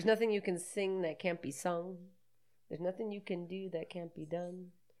 There's nothing you can sing that can't be sung. There's nothing you can do that can't be done.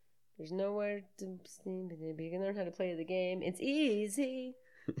 There's nowhere to sing, but you can learn how to play the game. It's easy.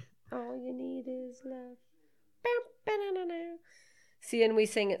 All you need is love. See, and we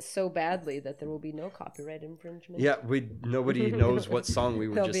sang it so badly that there will be no copyright infringement. Yeah, nobody knows what song we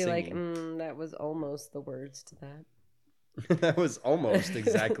were They'll just be singing. like, that was almost the words to that. That was almost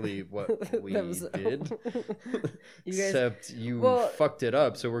exactly what we did. You guys, Except you fucked it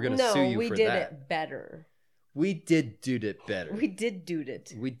up, so we're going to sue you for that. No, we did it better. We did do it better. We did do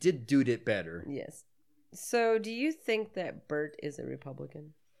it. We did do it better. Yes. So, do you think that Bert is a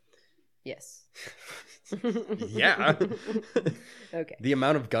Republican? Yes. Yeah. Okay. The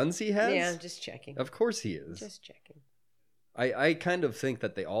amount of guns he has? Yeah, just checking. Of course he is. Just checking. I kind of think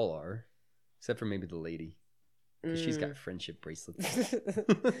that they all are, except for maybe the lady. Because she's got friendship bracelets.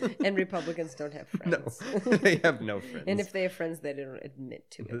 And Republicans don't have friends. No, they have no friends. And if they have friends, they don't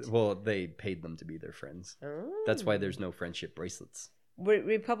admit to it. Well, they paid them to be their friends. Oh. That's why there's no friendship bracelets.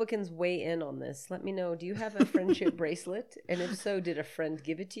 Republicans weigh in on this. Let me know. Do you have a friendship bracelet? And if so, did a friend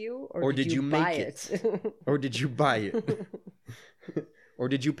give it to you? Or did you make buy it? Or did you buy it? Or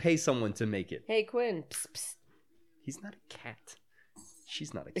did you pay someone to make it? Hey, Quinn. Psst, psst. He's not a cat.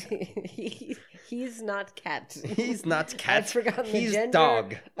 She's not a cat. He's not cat. He's not cat. I've forgotten He's the gender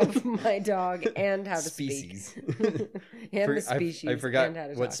dog. of my dog and how to species. speak. And the species. I forgot and how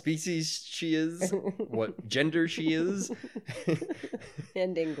to what talk. Species she is, what gender she is.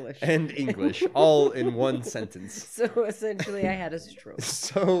 And English. And English. All in one sentence. So essentially I had a stroke.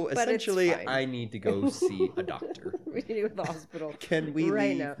 So essentially I need to go see a doctor. We need to go to the hospital. Can we right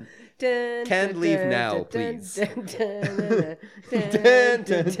leave? Now. Can leave now, please.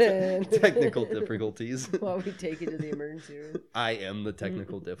 Technical difficulties. While we take you to the emergency room. I am the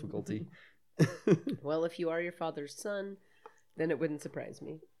technical difficulty. Well, if you are your father's son, then it wouldn't surprise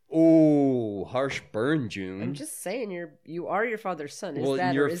me. Oh, harsh burn, June. I'm just saying you are your father's son. Is well,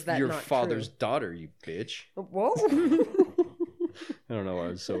 that you're, or is that your not father's true? daughter, you bitch. Whoa. I don't know why I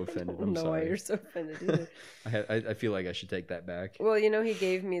was so offended. I don't know why you're so offended either. I feel like I should take that back. Well, he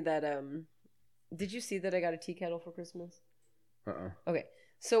gave me that did you see that I got a tea kettle for Christmas? Okay.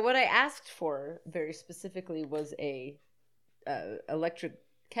 So what I asked for very specifically was a electric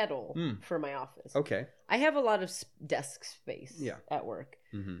kettle for my office. Okay. I have a lot of desk space at work.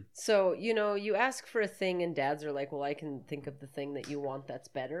 Mm-hmm. So, you ask for a thing and dads are like, well, I can think of the thing that you want that's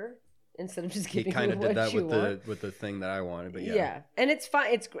better. Instead of just giving you what you want. He kind of did that with the thing that I wanted, but yeah. Yeah, and it's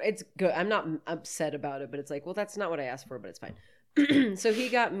fine. It's good. I'm not upset about it, but it's like, well, that's not what I asked for, but it's fine. So he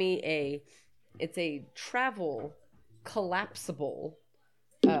got me it's a travel collapsible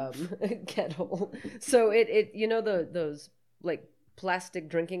kettle. So it those like plastic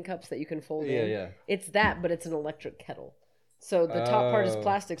drinking cups that you can fold in. Yeah. It's that, but it's an electric kettle. So the top part is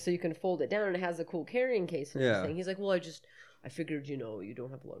plastic, so you can fold it down, and it has a cool carrying case and everything. He's like, well, I figured, you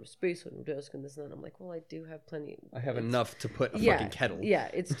don't have a lot of space on your desk and this and that. I'm like, well, I do have plenty. I have enough to put a fucking kettle. Yeah,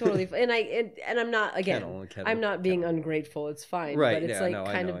 it's totally fine. And I'm not, again, I'm not being ungrateful. It's fine. Right, but it's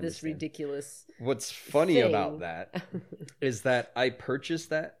kind of this ridiculous What's funny thing. About that is that I purchased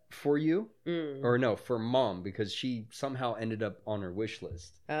that for you. Or no, for Mom, because she somehow ended up on her wish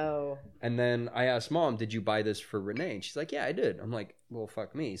list. Oh. And then I asked Mom, did you buy this for Renee? And she's like, yeah, I did. I'm like, well,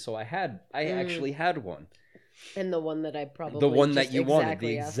 fuck me. So I actually had one. And the one that I probably the one that you wanted,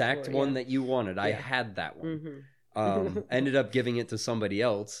 the exactly exact one that you wanted. I had that one. Ended up giving it to somebody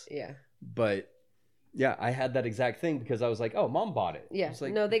else. Yeah. But yeah, I had that exact thing because I was like, oh, Mom bought it. Yeah.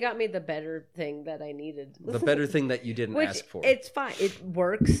 Like, no, they got me the better thing that I needed. The better thing that you didn't ask for. It's fine. It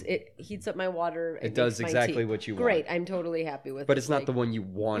works. It heats up my water. It does exactly what you want. Great. I'm totally happy with it. But it's not the one you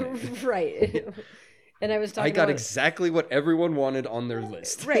wanted. Right. And I was talking I got exactly what everyone wanted on their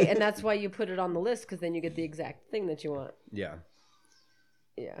list. Right, and that's why you put it on the list, because then you get the exact thing that you want. Yeah.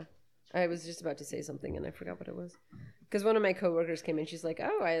 Yeah. I was just about to say something, and I forgot what it was. Because one of my coworkers came in, she's like,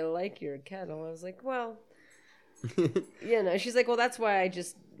 oh, I like your kettle. I was like, well... she's like, well, that's why I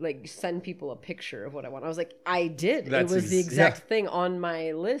just, send people a picture of what I want. I was like, I did. It was the exact thing on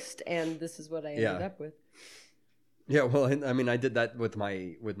my list, and this is what I ended up with. Yeah, well, I mean, I did that with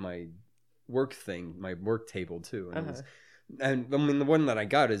my work thing, my work table too, and, and I mean, the one that I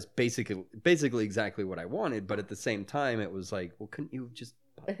got is basically exactly what I wanted, but at the same time, it was like, well, couldn't you just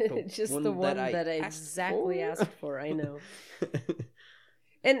just the one that I exactly asked for? I know.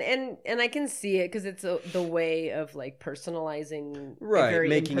 And I can see it because it's the way of like personalizing, right?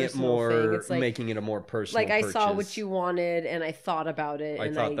 Making it more, thing. It's like, making it a more personal. Like I saw what you wanted, and I thought about it.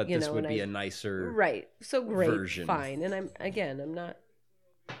 I thought that this would be a nicer, right? So great, version. Fine. And I'm not.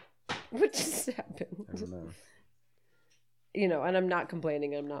 What just happened? I don't know. And I'm not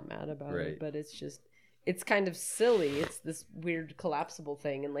complaining. I'm not mad about Right. it, but it's kind of silly. It's this weird collapsible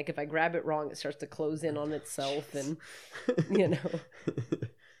thing, and like if I grab it wrong, it starts to close in on itself, and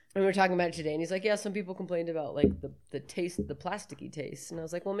And we were talking about it today, and he's like, "Yeah, some people complained about like the taste, the plasticky taste." And I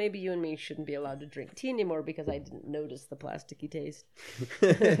was like, "Well, maybe you and me shouldn't be allowed to drink tea anymore because I didn't notice the plasticky taste."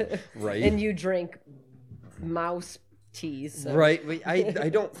 Right. And you drink mouse teas. So. Right. I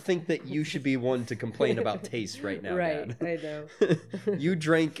don't think that you should be one to complain about taste right now, right. Dad. I know. You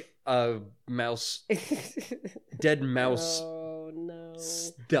drank a mouse, dead mouse Oh no.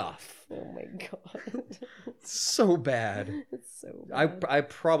 stuff. Oh my god. So bad. It's so bad. I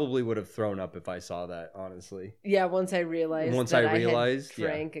probably would have thrown up if I saw that, honestly. Yeah, once I realized I had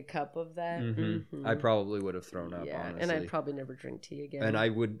drank a cup of that. Mm-hmm. I probably would have thrown up, yeah, honestly. and I'd probably never drink tea again. And I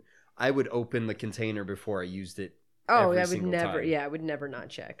would open the container before I used it. Oh, every I would never. time. Yeah, I would never not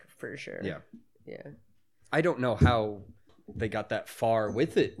check for sure. Yeah. Yeah. I don't know how they got that far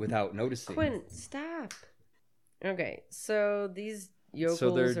with it without noticing. Quinn, stop. Okay, so these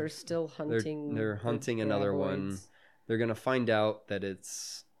yokels are still hunting. They're hunting another one. They're gonna find out that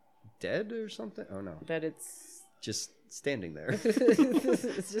it's dead or something. Oh no, that it's just standing there.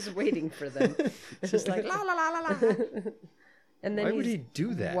 It's just waiting for them. It's just like la la la la la. And then why would he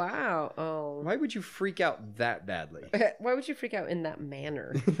do that? Wow. Oh. Why would you freak out that badly? Why would you freak out in that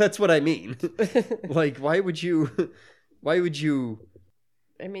manner? That's what I mean. Like, why would you?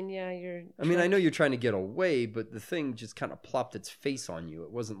 I mean, yeah, I know you're trying to get away, but the thing just kind of plopped its face on you.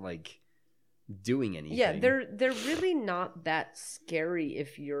 It wasn't like doing anything. Yeah, they're really not that scary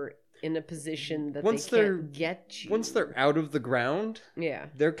if you're in a position that they can't get you. Once they're out of the ground, yeah,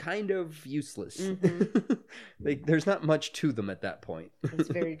 they're kind of useless. Mm-hmm. There's not much to them at that point. That's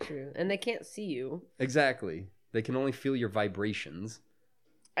very true. And they can't see you. Exactly. They can only feel your vibrations.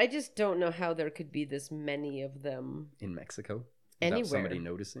 I just don't know how there could be this many of them. In Mexico? Anywhere. Without somebody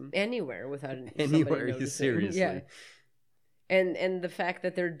noticing? Anywhere without Anywhere, noticing. seriously. Yeah. And the fact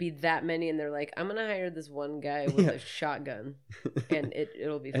that there'd be that many, and they're like, I'm gonna hire this one guy with a shotgun, and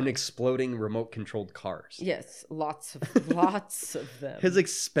it'll be fun. And exploding remote-controlled cars. Yes, lots of them. His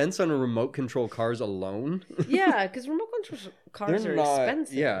expense on a remote-controlled cars alone? Yeah, because remote-controlled cars are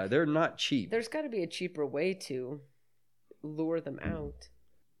expensive. Yeah, they're not cheap. There's got to be a cheaper way to lure them out.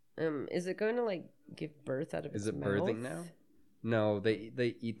 Is it going to like give birth out of its mouth? Is it birthing now? No,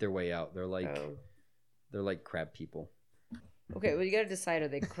 they eat their way out. They're like crab people. Okay, well, you gotta decide, are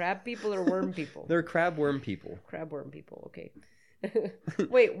they crab people or worm people? They're crab worm people. Crab worm people, okay.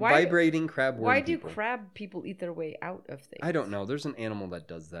 Wait, why? Vibrating crab worm Why people. do crab people eat their way out of things? I don't know. There's an animal that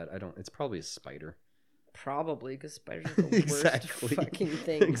does that. It's probably a spider. Probably, because spiders are the Exactly. worst fucking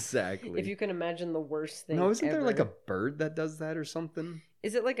thing. Exactly. If you can imagine the worst thing No, isn't ever. there like a bird that does that or something?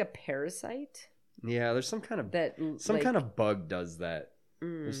 Is it like a parasite? Yeah, there's some kind of kind of bug does that.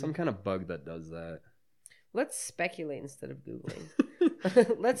 There's some kind of bug that does that. Let's speculate instead of Googling.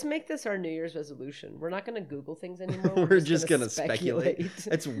 Let's make this our New Year's resolution. We're not going to Google things anymore. We're just going to speculate.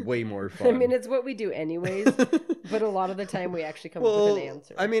 It's way more fun. I mean, it's what we do anyways, but a lot of the time we actually come up with an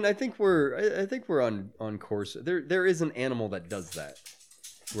answer. I mean, I think we're on course. There is an animal that does that,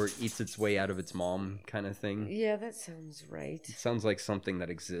 where it eats its way out of its mom kind of thing. Yeah, that sounds right. It sounds like something that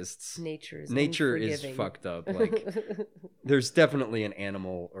exists. Nature is fucked up. Like, there's definitely an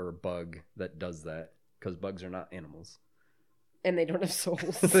animal or a bug that does that. Because bugs are not animals, and they don't have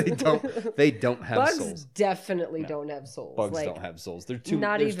souls. They don't have bugs souls. Bugs definitely don't have souls. Bugs don't have souls. There's too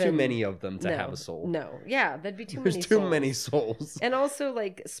many of them to have a soul. No, yeah, that'd be too There's many. There's too many souls. And also,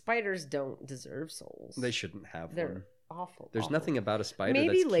 like, spiders don't deserve souls. They shouldn't have They're one. Awful. There's nothing about a spider.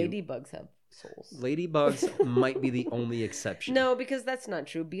 Maybe that's ladybugs have souls. Ladybugs might be the only exception. No, because that's not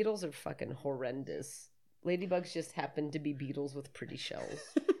true. Beetles are fucking horrendous. Ladybugs just happen to be beetles with pretty shells.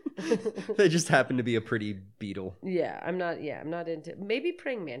 They just happen to be a pretty beetle. Yeah, I'm not into. Maybe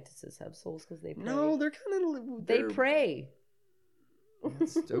praying mantises have souls because they pray. No, they're kind of. They pray.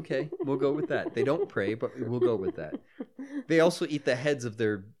 Okay, we'll go with that. They don't pray, but we'll go with that. They also eat the heads of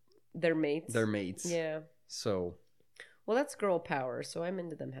their mates. Yeah. So. Well, that's girl power, so I'm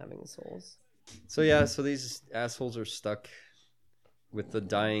into them having souls. So yeah, so these assholes are stuck with the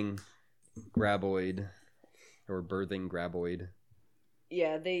dying graboid or birthing graboid.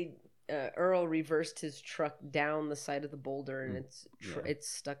 Yeah, they Earl reversed his truck down the side of the boulder, and it's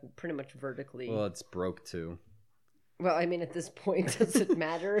stuck pretty much vertically. Well, it's broke too. Well, I mean, at this point, does it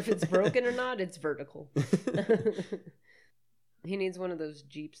matter if it's broken or not? It's vertical. He needs one of those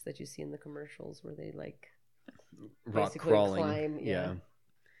Jeeps that you see in the commercials where they like rock basically crawling. climb. Yeah.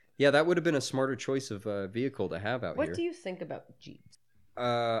 Yeah, that would have been a smarter choice of a vehicle to have out here. What do you think about Jeeps?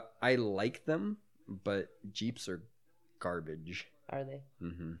 I like them, but Jeeps are garbage. Are they?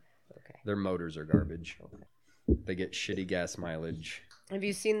 Mm-hmm. Okay. Their motors are garbage. Okay. They get shitty gas mileage. Have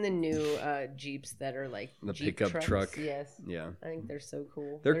you seen the new Jeeps that are like The Jeep pickup trucks? truck? Yes. Yeah. I think they're so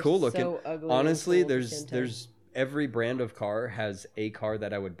cool. They're cool looking. So ugly. Honestly, and cool at the same time. there's every brand of car has a car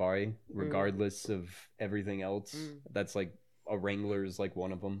that I would buy regardless of everything else. That's like a Wrangler is like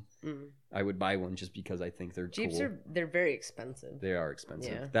one of them. I would buy one just because I think they're Jeeps cool. they're very expensive. They are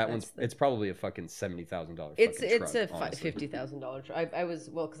expensive. Yeah, that one's it's probably a fucking $70,000. It's truck, a $50,000 truck. I was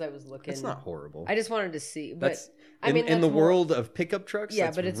because I was looking. It's not horrible. I just wanted to see, but in the world of pickup trucks. Yeah,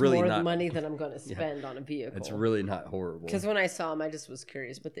 that's but it's really more not, money than I'm going to spend on a vehicle. It's really not horrible. Because when I saw them, I just was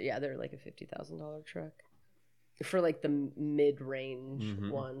curious. But they're like a $50,000 truck. For like the mid-range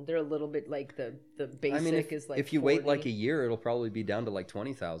one, they're a little bit like the basic. I mean, is like if you 40. wait like a year, it'll probably be down to like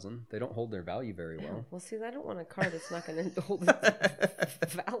 20,000. They don't hold their value very well. Well, see, I don't want a car that's not going to hold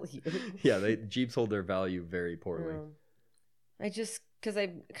its value. Yeah, Jeeps hold their value very poorly. I just because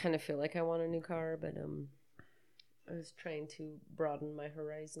I kind of feel like I want a new car, but I was trying to broaden my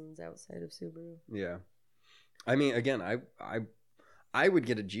horizons outside of Subaru. Yeah, I mean, again, I would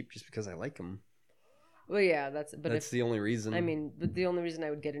get a Jeep just because I like them. Well, yeah, that's the only reason. I mean, but the only reason I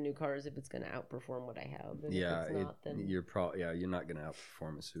would get a new car is if it's going to outperform what I have. And yeah, if it's not, then... you're not going to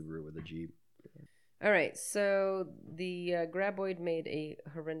outperform a Subaru with a Jeep. All right, so the graboid made a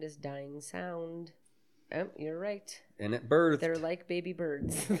horrendous dying sound. Oh, you're right. And it birthed. They're like baby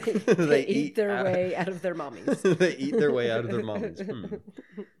birds. they eat their way out of their mommies. They eat their way out of their mommies.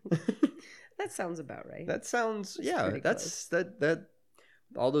 That sounds about right. That sounds that.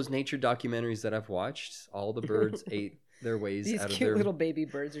 All those nature documentaries that I've watched, all the birds ate their ways These out of their... These cute little baby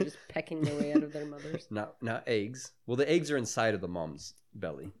birds are just pecking their way out of their mothers. Not eggs. Well, the eggs are inside of the mom's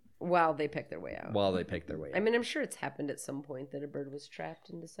belly. While they peck their way out. I mean, I'm sure it's happened at some point that a bird was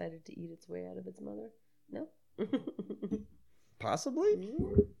trapped and decided to eat its way out of its mother. No? Possibly?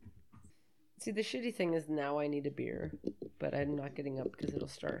 See, the shitty thing is now I need a beer, but I'm not getting up because it'll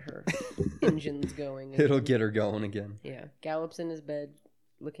start her engines going. It'll get her going again. Yeah. Gallup's in his bed,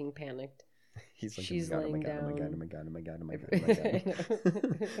 looking panicked. He's like, she's laying down. Oh my god.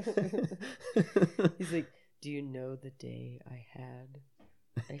 He's like, do you know the day I had?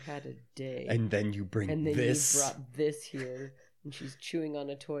 I had a day. And then you bring and then this. you brought this here. And she's chewing on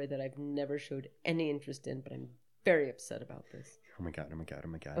a toy that I've never showed any interest in, but I'm very upset about this. Oh my god.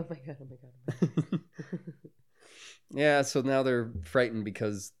 Yeah, so now they're frightened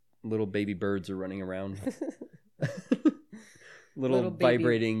because little baby birds are running around. little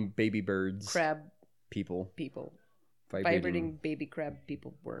vibrating baby birds. Crab people. Vibrating baby crab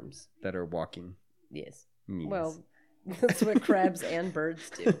people worms. That are walking. Yes. Yes. Well, that's what crabs and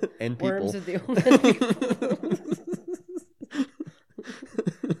birds do. And people. Worms are the only people.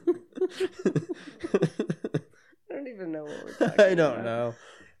 I don't even know what we're talking about. I don't know.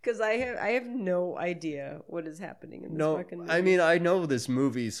 Because I have no idea what is happening in this fucking movie. I mean, I know this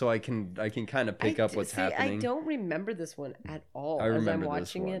movie, so I can kind of pick up what's happening. I don't remember this one at all. I remember as I'm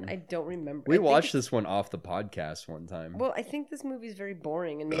watching this it, one. I don't remember. We watched this one off the podcast one time. Well, I think this movie's very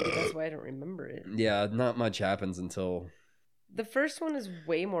boring, and maybe that's why I don't remember it. Yeah, not much happens until... The first one is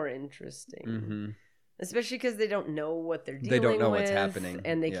way more interesting. Mm-hmm. Especially because they don't know what they're dealing with. They don't know what's happening.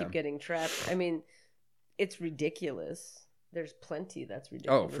 And they keep getting trapped. I mean, it's ridiculous. There's plenty that's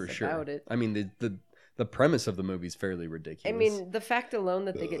ridiculous for sure. about it. I mean, the premise of the movie is fairly ridiculous. I mean, the fact alone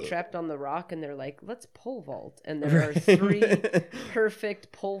that they get trapped on the rock and they're like, let's pole vault. And there are 3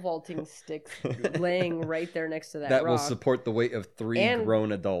 perfect pole vaulting sticks laying right there next to that rock. That will support the weight of 3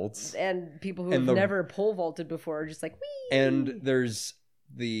 grown adults. And people who have never pole vaulted before are just like, whee! And there's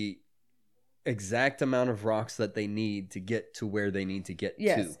the exact amount of rocks that they need to get to where they need to get to.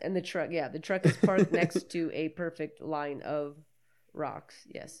 Yes, and the truck is parked next to a perfect line of rocks.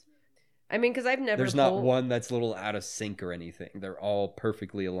 Yes. I mean, because I've never... There's not one that's a little out of sync or anything. They're all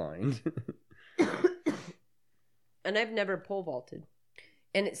perfectly aligned. And I've never pole vaulted.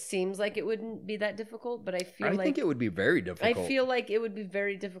 And it seems like it wouldn't be that difficult, but I think it would be very difficult. I feel like it would be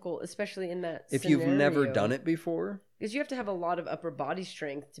very difficult, especially in that if scenario. you've never done it before. Because you have to have a lot of upper body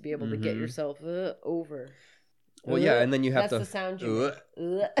strength to be able to get yourself over. Well, yeah, and then you have That's the sound you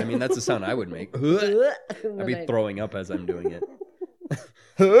make. I mean, that's the sound I would make. I'd be throwing up as I'm doing it.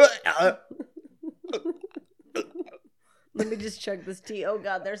 Let me just chug this tea. Oh,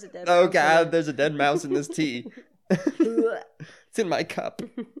 God, there's a dead Oh, mouse. God, there's a dead mouse in this tea. It's in my cup.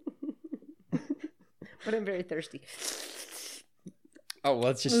 But I'm very thirsty. Oh, well,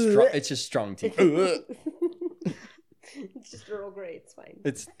 it's just strong tea. It's just Earl Grey. It's fine.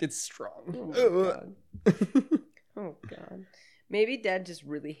 It's strong. Oh, my God. Oh, God. Maybe Dad just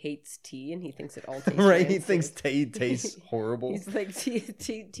really hates tea and he thinks it all tastes Right, rancid. he thinks tea tastes horrible. He's like, tea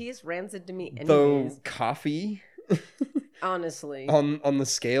is rancid to me anyways. Though coffee... Honestly. On the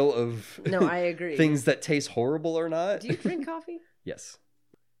scale of... No, I agree. Things that taste horrible or not. Do you drink coffee? Yes.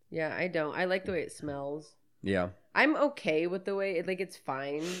 Yeah, I don't. I like the way it smells. Yeah. I'm okay with the way it's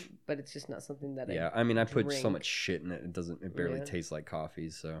fine, but it's just not something that I mean, I put so drink. much shit in it. It barely tastes like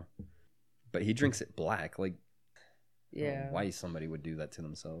coffee, so. But he drinks it black. Like, I don't know why somebody would do that to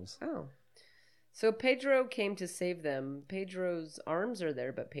themselves. Oh. So Pedro came to save them. Pedro's arms are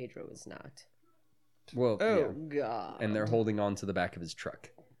there, but Pedro is not. Well, God. And they're holding on to the back of his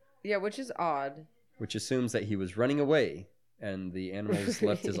truck. Yeah, which is odd. Which assumes that he was running away and the animals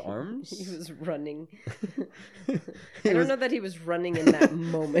left his arms. He was running. I don't know that he was running in that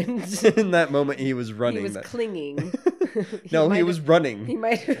moment. In that moment, he was running. He was clinging. He was running.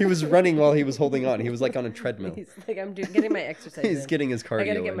 He was running while he was holding on. He was like on a treadmill. He's like, I'm getting my exercise He's in. getting his cardio I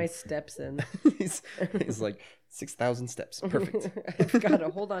gotta get in. my steps in. he's like 6,000 steps. Perfect. I've got to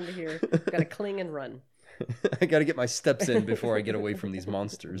hold on to here. Got to cling and run. I got to get my steps in before I get away from these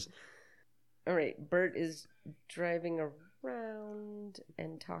monsters. All right. Bert is driving around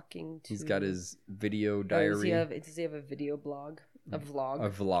and talking to... He's got his video diary. Does he have a video blog? A vlog? A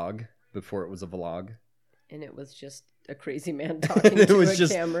vlog, before it was a vlog. And it was just a crazy man talking to a camera. It was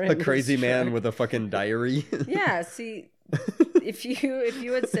just a crazy man with a fucking diary. Yeah, see, if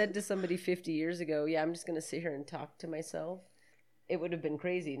you had said to somebody 50 years ago, yeah, I'm just going to sit here and talk to myself, it would have been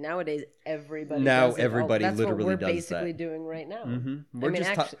crazy. Nowadays, everybody does it. Everybody That's literally what we're does that. basically doing right now. Mm-hmm.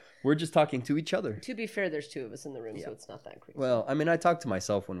 We're just talking to each other. To be fair, there's two of us in the room, so it's not that crazy. Well, I mean, I talk to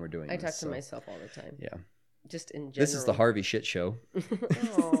myself when we're doing this. I talk to myself all the time. Yeah. Just in general. This is the Harvey shit show.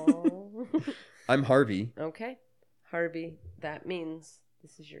 Oh. I'm Harvey. Okay. Harvey, that means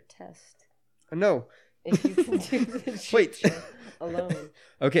this is your test. No. If you can do the shit show alone.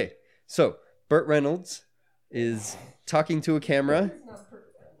 Okay, so Burt Reynolds is talking to a camera.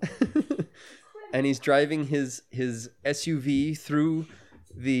 And he's driving his SUV through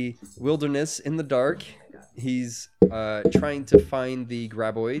the wilderness in the dark. He's trying to find the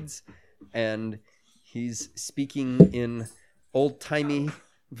graboids, and he's speaking in old-timey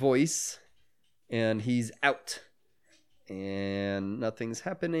voice, and he's out. And nothing's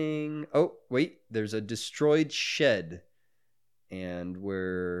happening. Oh, wait, there's a destroyed shed. And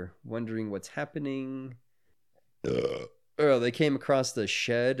we're wondering what's happening. Oh, they came across the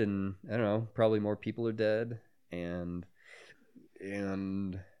shed, and I don't know, probably more people are dead. And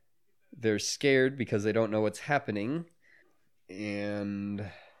they're scared because they don't know what's happening. And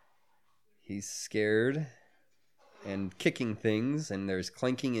he's scared and kicking things, and there's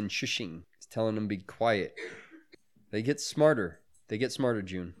clanking and shushing. He's telling them be quiet. They get smarter. They get smarter,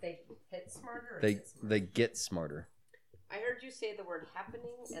 June. They hit smarter? They get smarter. I heard you say the word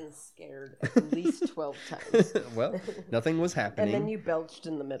happening and scared at least 12 times. Well, nothing was happening. And then you belched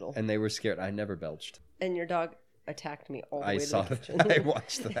in the middle. And they were scared. I never belched. And your dog attacked me all the way to saw the that. kitchen. I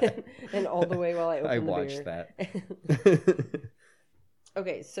watched that. And all the way while I opened the watched beer. that.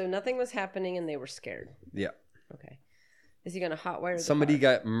 Okay, so nothing was happening and they were scared. Yeah. Okay. Is he going to hotwire the Somebody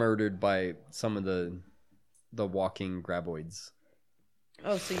car? got murdered by some of the walking graboids.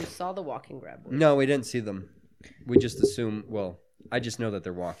 Oh, so you saw the walking graboid? No, we didn't see them. We just assume, well, I just know that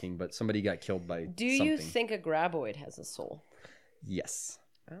they're walking, but somebody got killed by Do something. you think a graboid has a soul? Yes.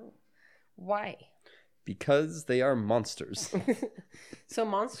 Oh. Why? Because they are monsters. So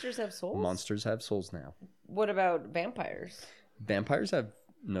monsters have souls? Monsters have souls now. What about vampires? Vampires have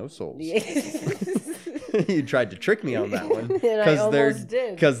no souls. Yes. You tried to trick me on that one. And I almost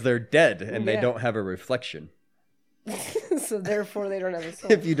did. Because they're dead and they Yeah. don't have a reflection. So therefore they don't have a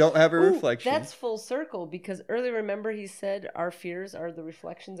soul. If you don't have a reflection. That's full circle, because earlier, remember, he said our fears are the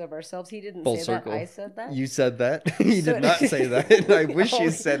reflections of ourselves. He didn't Full say circle. that. I said that. You said that. You So- did not say that. I wish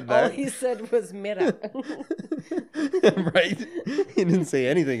you said All that. he said was mira. Right? He didn't say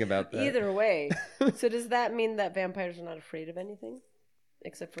anything about that. Either way. So does that mean that vampires are not afraid of anything?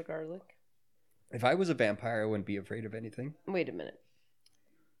 except for garlic. If I was a vampire, I wouldn't be afraid of anything. Wait a minute.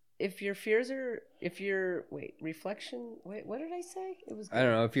 If your reflection. Wait, what did I say? It was. I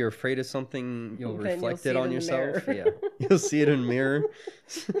don't know. If you're afraid of something, you'll Then reflect you'll it see it on in the yourself. mirror. Yeah, you'll see it in a mirror.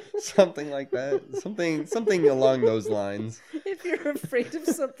 Something like that. Something along those lines. If you're afraid of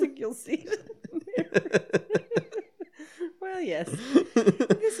something, you'll see it in the mirror. Well, yes.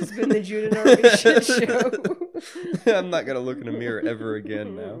 This has been the June and Army Shit Show. I'm not gonna look in a mirror ever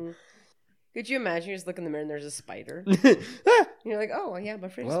again now. Could you imagine you just look in the mirror and there's a spider? Ah! You're like, oh, yeah, I'm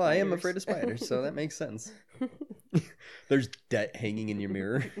afraid of Well, spiders. I am afraid of spiders, so that makes sense. There's debt hanging in your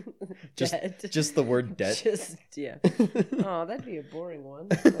mirror. Just the word debt. Yeah. Oh, that'd be a boring one.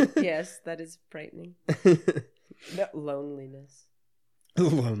 But yes, that is frightening. Loneliness.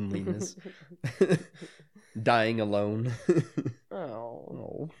 Loneliness. Dying alone.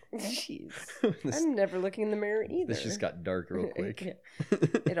 Oh. Jeez. This, I'm never looking in the mirror either. this just got dark real quick. Yeah.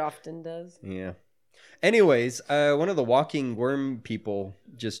 It often does. Yeah. Anyways, one of the walking worm people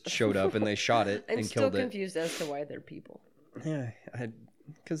just showed up and they shot it I'm and still killed it. confused as to why they're people. Yeah,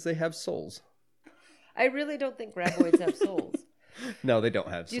 because they have souls. I really don't think graboids have souls. No, they don't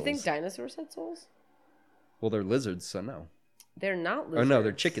have souls. Do you think dinosaurs had souls? Well, they're lizards, so no. They're not Oh lizards. no,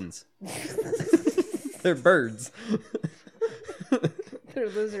 they're chickens. They're birds. They're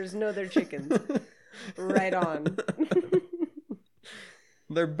lizards. No, they're chickens. Right on.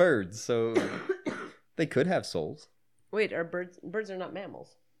 They're birds, so they could have souls. Wait, are birds are not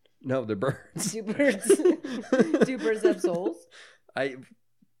mammals? No, they're birds. Do birds have souls?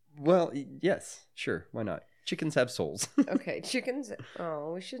 Well, yes, sure, why not? Chickens have souls. Okay, chickens.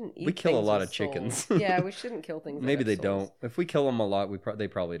 Oh, we shouldn't eat. We kill a things lot with of chickens. souls. Yeah, we shouldn't kill things. Maybe that they have souls. don't. If we kill them a lot, they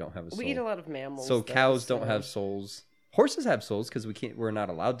probably don't have a soul. We eat a lot of mammals. So though, cows don't have souls. Horses have souls because we're not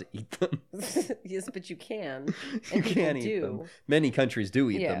allowed to eat them. Yes, but you can. You And can't people eat do. them. Many countries do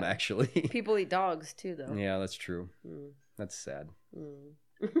eat them, Yeah. actually. People eat dogs too, though. Yeah, that's true. Mm. That's sad. Mm.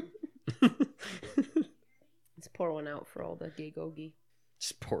 Let's pour one out for all the gay gogi.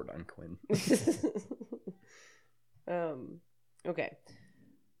 Just pour it on Quinn. Okay.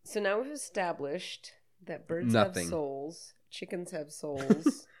 So now we've established that birds Nothing. have souls, chickens have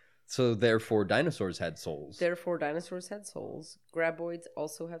souls. So therefore, dinosaurs had souls. Therefore, dinosaurs had souls. Graboids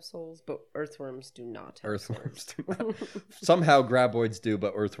also have souls, but earthworms do not have Earthworms souls. do not. Somehow graboids do,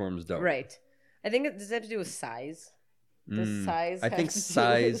 but earthworms don't. Right. I think does that have to do with size? Does size I have think to do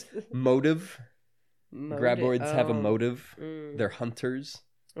size, with motive. Graboids have a Oh. motive. Mm. They're hunters.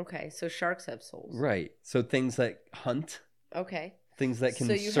 Okay, so sharks have souls. Right. So things that hunt, Okay. things that can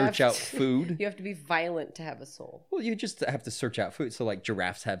So you search have out to- food. You have to be violent to have a soul. Well, you just have to search out food. So like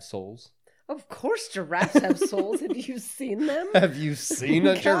giraffes have souls. Of course, giraffes have souls. Have you seen them? Have you seen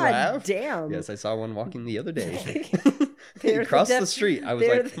a God giraffe? damn. Yes, I saw one walking the other day. They're Across the def- street. I was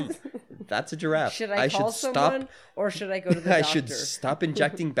they're like, the- that's a giraffe. Should I call someone or should I go to the I doctor? should stop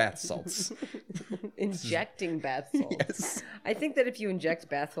injecting bath salts. Injecting bath salts. Yes. I think that if you inject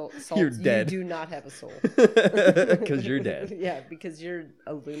bath salts, You're dead. you do not have a soul. Because you're dead. Yeah, because you're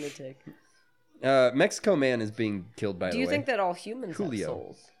a lunatic. Mexico Man is being killed, by Do the you way. think that all humans Julio. have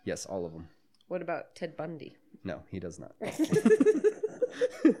souls? Yes, all of them. What about Ted Bundy? No, he does not.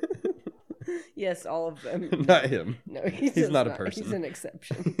 Yes, all of them. Not him. No, he He's does not a person. He's an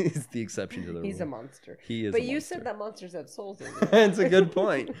exception. He's the exception to the rule. He's a monster. He is But a you monster. said that monsters have souls. Didn't you? That's a good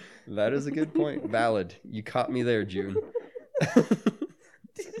point. That is a good point. Valid. You caught me there, June.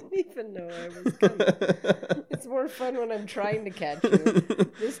 Didn't even know I was coming. It's more fun when I'm trying to catch you.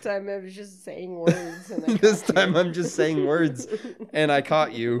 This time I was just saying words, and I This caught time you. I'm just saying words and I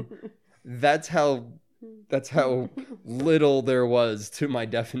caught you. That's how little there was to my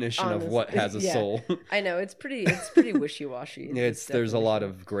definition of what has a yeah. soul. I know it's pretty wishy-washy. There's a lot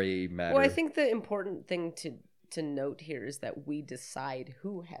of gray matter. Well, I think the important thing to note here is that we decide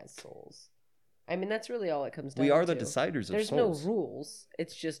who has souls. I mean, that's really all it comes down to. we are the deciders of There's souls. no rules.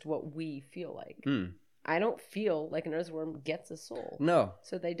 It's just what we feel like. Mm. I don't feel like an earthworm gets a soul. No,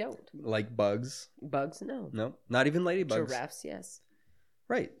 So they don't. like bugs. Bugs, no. No, not even ladybugs. Giraffes, yes.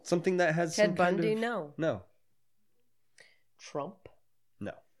 Right, something that has Ted some kind Bundy, of... no. No, Trump?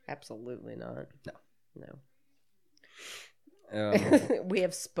 no, Absolutely not. no. No. We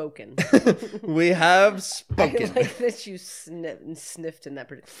have spoken. We have I spoken. like that you sniffed in that.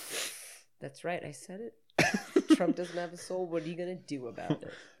 That's right. I said it. Trump doesn't have a soul. What are you gonna do about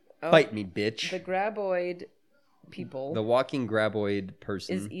it? Oh, Bite me, bitch. The graboid people The walking graboid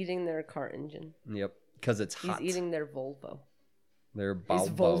person. is eating their car engine. Yep, because it's He's hot. eating their Volvo. Their His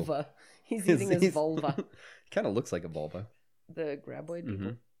Balbo. vulva. He's eating his vulva. Kind of looks like a vulva. The graboid people.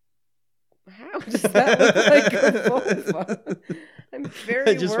 Mhm. How does that look like a vulva? I'm very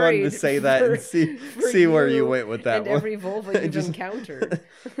I just wanted to worried say that and see where you went with that and one. every vulva you've Just- encountered.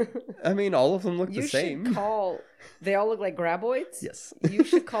 I mean, all of them look You the same. should call. They all look like graboids. Yes. You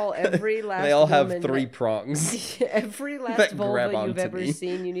should call every last. They all have woman 3 prongs. Every last that grab vulva you've onto ever me.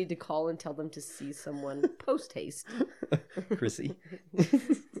 seen, you need to call and tell them to see someone post haste. Chrissy.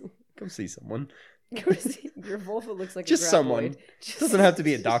 Come see someone. Your vulva looks like Just a graboid. someone. Doesn't have to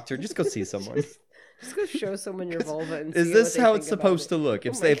be a doctor. Just go see someone. Just go show someone your vulva and Is see this what they how think it's about supposed it. to look?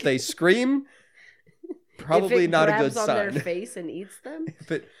 If Oh they my if they scream, probably if it not a good grabs on sign. their face and eats them,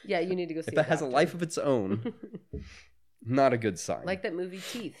 If yeah, you need to go see. it has a life of its own, not a good sign. like that movie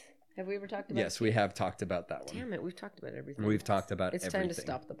Teeth. Have we ever talked about? Yes, we have talked about that one. Damn it, we've talked about everything. We've talked about It's everything. time to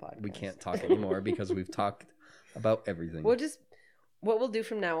stop the podcast. We can't talk anymore because we've talked about everything. What we'll do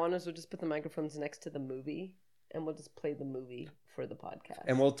from now on is we'll just put the microphones next to the movie and we'll just play the movie for the podcast.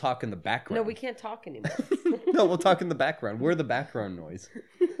 And we'll talk in the background. No, we can't talk anymore. No, we'll talk in the background. We're the background noise.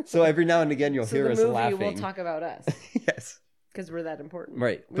 So every now and again you'll So hear the us movie laughing. will talk about us Yes. because we're that important.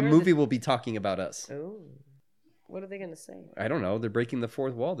 Right. The We're movie will be talking about us. Oh, what are they gonna say? I don't know. They're breaking the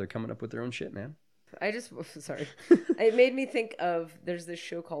fourth wall. They're coming up with their own shit, man. I just sorry. It made me think of there's this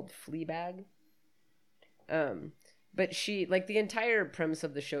show called Fleabag. But she like the entire premise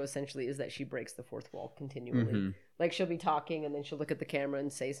of the show essentially is that she breaks the fourth wall continually. Mm-hmm. Like she'll be talking and then she'll look at the camera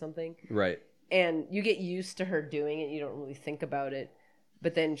and say something. Right. And you get used to her doing it. You don't really think about it.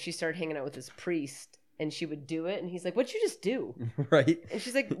 But then she started hanging out with this priest and she would do it. And he's like, what'd you just do? Right. And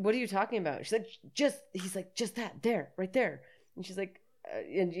she's like, what are you talking about? She's like, he's like, just that there, right there. And she's like,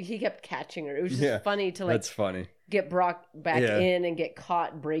 and he kept catching her. It was just funny to like That's funny. get brought back in and get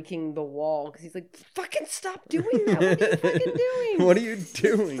caught breaking the wall. Because he's like, fucking stop doing that. What are you fucking doing? What are you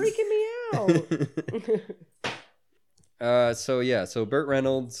doing? Freaking me out. So Burt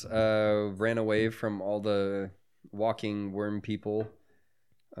Reynolds ran away from all the walking worm people.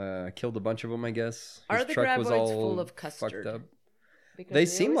 Killed a bunch of them, I guess. Are His the truck was graboids all full of fucked custard? up. Because They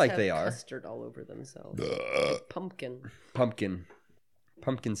seem always like have they are. custard all over themselves. Like pumpkin.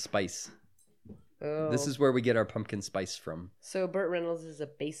 Pumpkin spice. Oh. This is where we get our pumpkin spice from. So Burt Reynolds is a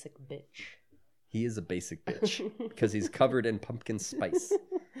basic bitch. He is a basic bitch because he's covered in pumpkin spice.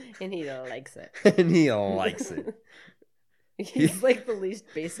 And he likes it. And he likes it. He's like the least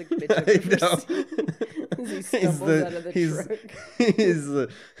basic bitch I've ever I know. seen. As he stumbles out of the truck. He's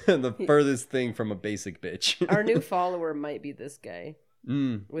the furthest thing from a basic bitch. Our new follower might be this guy.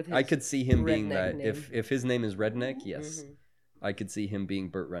 With his I could see him being redneck that. name. If his name is Redneck, yes. Mhm. I could see him being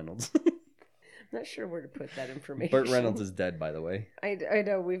Burt Reynolds. I'm not sure where to put that information. Burt Reynolds is dead, by the way. I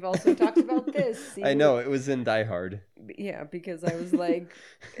know. We've also talked about this. See, I know. It was in Die Hard. Yeah, because I was like,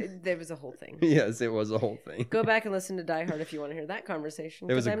 there was a whole thing. Yes, it was a whole thing. Go back and listen to Die Hard if you want to hear that conversation.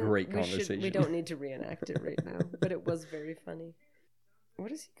 It was 'cause a great We conversation. don't need to reenact it right now, but it was very funny. What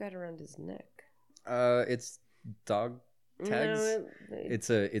has he got around his neck? It's dog tags. No,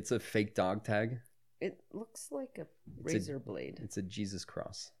 It's a fake dog tag. it looks like a razor blade. It's a Jesus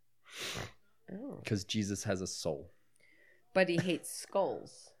cross Oh. because Jesus has a soul. But he hates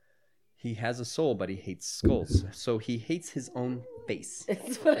skulls. He has a soul, but he hates skulls. So he hates his own face.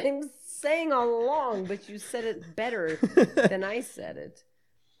 That's what I'm saying all along, but you said it better than I said it.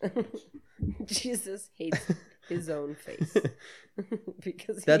 Jesus hates his own face.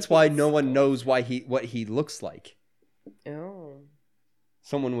 Because That's why no one knows what he looks like. Oh.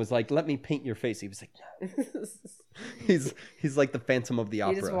 Someone was like, "Let me paint your face." He was like, "No." He's like the Phantom of the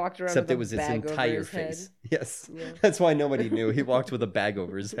Opera. just walked around except with it a was his bag over entire his head. face. Yes, Yeah. that's why nobody knew. He walked with a bag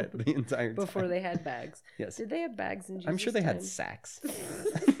over his head the entire time. Before they had bags. Yes, Did they have bags in Jesus' I'm sure they had time? sacks,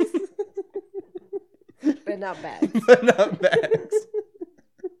 But not bags. but not bags.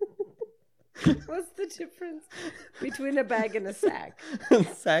 What's the difference between a bag and a sack?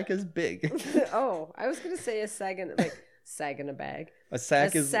 Sack is big. Oh, I was going to say a sack and a bag. A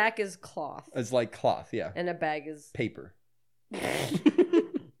sack A sack is cloth. is like cloth, yeah, And a bag is paper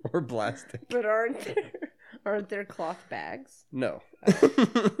or plastic. But aren't there cloth bags? No,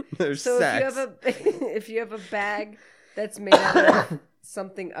 there's So sacks. if you have a bag that's made out of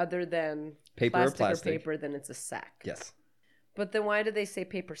something other than Paper or plastic plastic. or paper, then it's a sack. Yes, But then why do they say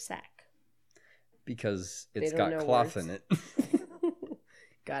paper sack? because They it's don't got know cloth words. in it.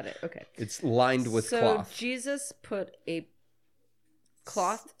 Got it. Okay. It's lined with so cloth. Jesus put a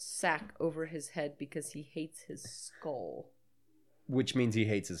cloth sack over his head because he hates his skull. Which means he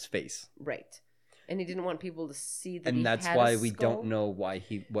hates his face. Right. And he didn't want people to see that And that's had why a we skull. don't know why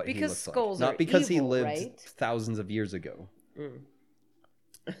he Because he looks skulls like. are Not because he evil, lived right? thousands of years ago.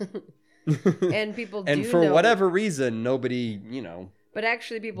 And people do And for know, whatever reason, nobody, but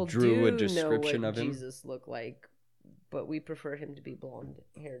actually people drew a do description know what of him. Jesus looked like but we prefer him to be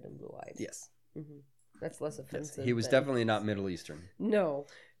blonde-haired and blue-eyed. Yes. Mm-hmm. That's less offensive. He was definitely not Middle Eastern. No,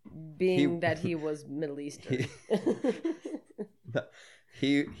 that he was Middle Eastern.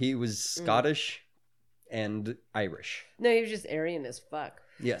 He was Scottish and Irish. No, he was just Aryan as fuck.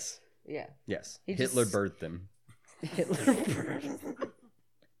 Yes. Yeah. Yes. He Hitler birthed him. Hitler birthed him.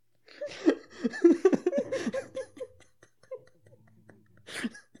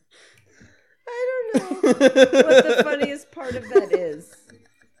 I don't know what the funniest part of that is.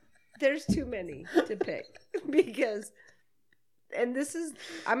 There's too many to pick because, and this is,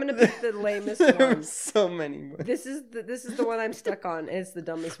 I'm gonna pick the lamest There one. were so many more. This is the one I'm stuck on, and it's the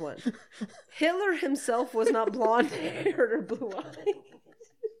dumbest one. Hitler himself was not blonde haired or blue eyed.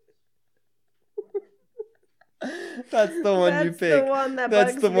 That's the one you pick. That's the one that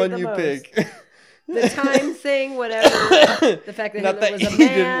That's bugs the me one the you most. pick. The time thing, whatever. The fact that Not Hitler that was a he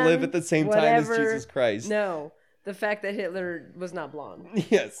man. didn't live at the same time as whatever. Jesus Christ. No, the fact that Hitler was not blonde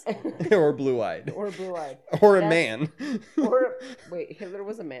Yes. Or blue-eyed. or blue eyed Or a man. or wait, Hitler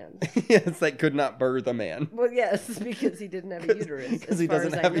was a man. Yes, that could not birth a man. Well, yes, because he didn't have a uterus. Because as he far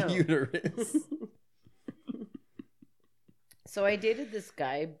doesn't as I have know. a uterus. So I dated this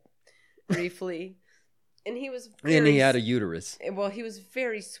guy briefly, and he was And he had a uterus. well, he was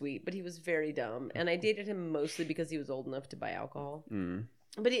very sweet, but he was very dumb. And I dated him mostly because he was old enough to buy alcohol. Mm.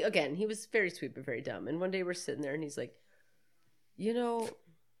 But he was very sweet but very dumb. And one day we're sitting there, and he's like, "You know,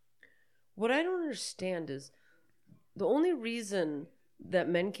 what I don't understand is the only reason that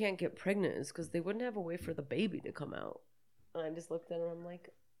men can't get pregnant is because they wouldn't have a way for the baby to come out." And I just looked at him. I'm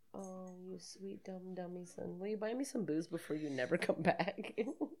like, "Oh, you sweet dumb dummy son, will you buy me some booze before you never come back?"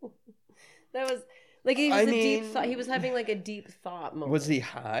 That was like he was deep thought. He was having like a deep thought moment. Was he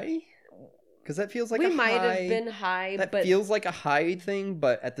high? Because that feels like we a might high... have been high, That but feels like a high thing,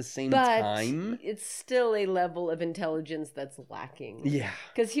 but at the same time... it's still a level of intelligence that's lacking. Yeah.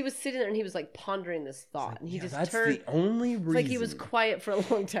 Because he was sitting there and he was like pondering this thought, and he just that's turned. the only reason. It's like he was quiet for a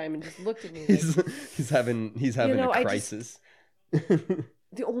long time and just looked at me. He's, Like, he's having a crisis. the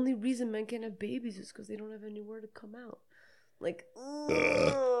only reason men can't have babies is because they don't have anywhere to come out. Like,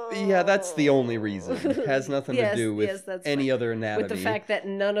 yeah, that's the only reason. It has nothing to do with any other anatomy. With the fact that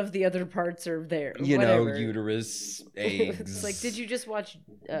none of the other parts are there. You Whatever. know, uterus, eggs. It's like, did you just watch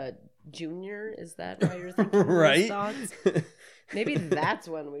Junior? Is that why you're thinking right? thoughts? Maybe that's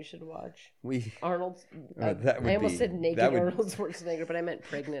one we should watch. Arnold. That would I almost be, said naked Arnold Schwarzenegger, but I meant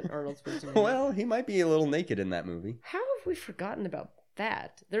pregnant Arnold Schwarzenegger. Well, he might be a little naked in that movie. How have we forgotten about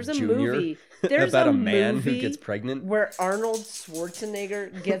that? There's a Junior? movie. There's about a man movie who gets pregnant, where Arnold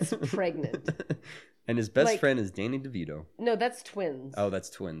Schwarzenegger gets pregnant. And his best friend is Danny DeVito. No, that's twins. Oh, that's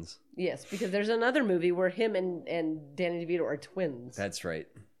twins. Yes, because there's another movie where him and Danny DeVito are twins. That's right.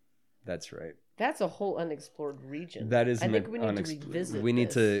 That's right. That's a whole unexplored region. That is. I think we need to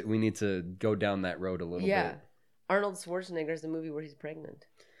revisit. We need to go down that road a little bit. Yeah, Arnold Schwarzenegger is the movie where he's pregnant.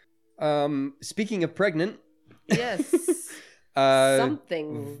 Speaking of pregnant. Yes.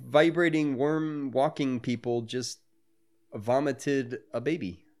 Something. Vibrating worm walking people just vomited a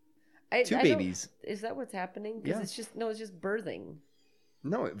baby. Two babies. Is that what's happening? Because it's just birthing.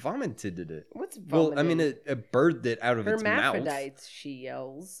 No, it vomited it. What's vomiting? Well, I mean, it birthed it out of its mouth. Hermaphrodites, she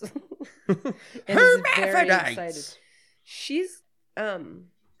yells. Hermaphrodites. She's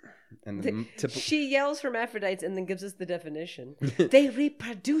And she yells hermaphrodites and then gives us the definition. They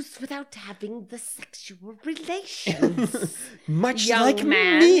reproduce without having the sexual relations. Much Young like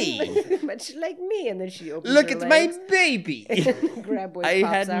man. me. Much like me. And then she opens Look her at legs. my baby. Graboid I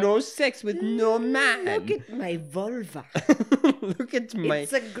pops had out. no sex with no man. Look at my vulva. Look at my.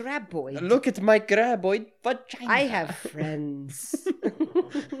 It's a graboid. Look at my graboid vagina. I have friends.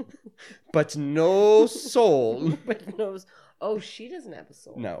 But no soul. But knows. Oh, she doesn't have a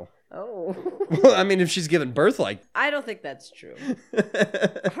soul. No. Oh. Well, I mean, if she's given birth like. I don't think that's true.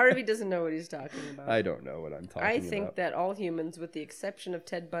 Harvey doesn't know what he's talking about. I don't know what I'm talking about. I think that all humans, with the exception of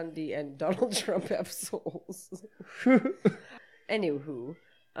Ted Bundy and Donald Trump, have souls. Anywho,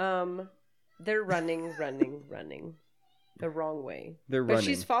 they're running the wrong way. They're but running.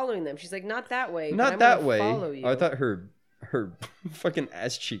 She's following them. She's like, not that way. Not but I'm that gonna way. Follow you. I thought her fucking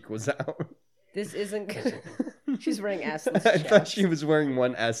ass cheek was out. This isn't good. She's wearing assless I chaps. thought she was wearing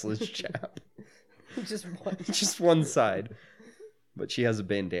one assless chap. Just one. Just one side. But she has a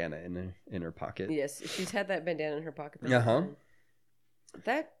bandana in her pocket. Yes, she's had that bandana in her pocket. Uh-huh.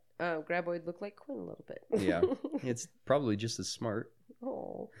 That graboid looked like Quinn a little bit. Yeah. It's probably just as smart.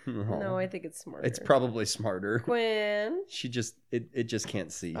 Oh. No, I think it's smarter. It's probably smarter. Quinn. She just it just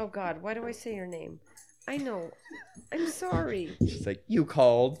can't see. Oh God, why do I say your name? I know. I'm sorry. She's like, you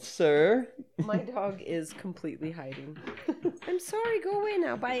called, sir. My dog is completely hiding. I'm sorry. Go away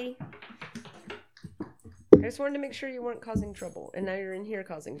now. Bye. I just wanted to make sure you weren't causing trouble, and now you're in here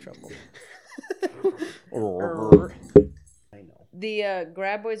causing trouble. I know. The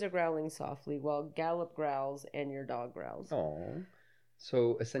graboids are growling softly while Gallop growls and your dog growls. Oh.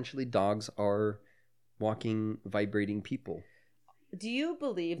 So essentially dogs are walking, vibrating people. Do you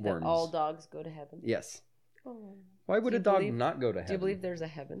believe Worms. that all dogs go to heaven? Yes. Oh. Why would Do a you dog believe- not go to heaven? Do you believe there's a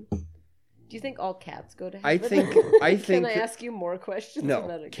heaven? Do you think all cats go to heaven? I think Can I ask you more questions about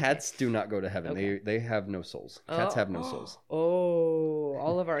no, it? cats do not go to heaven. Okay. They have no souls. Cats have no souls. Oh,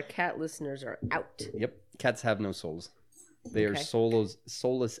 all of our cat listeners are out. Yep. Cats have no souls. They are Okay.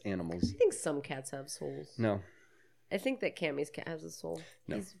 soulless animals. I think some cats have souls. No. I think that Cammy's cat has a soul.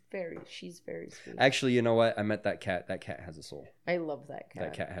 No. She's very sweet. Actually, you know what? I met that cat. That cat has a soul. I love that cat.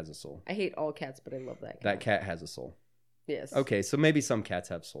 That cat has a soul. I hate all cats, but I love that cat. That cat has a soul. Yes. Okay, so maybe some cats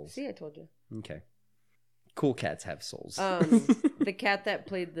have souls. See, I told you. Okay. Cool cats have souls. The cat that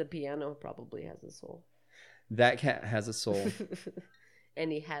played the piano probably has a soul. That cat has a soul. And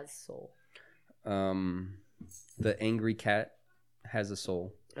he has soul. The angry cat has a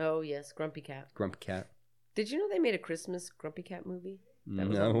soul. Oh, yes. Grumpy Cat. Grumpy cat. Did you know they made a Christmas Grumpy Cat movie? That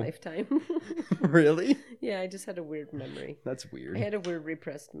was No. on Lifetime. Really? Yeah, I just had a weird memory. That's weird. I had a weird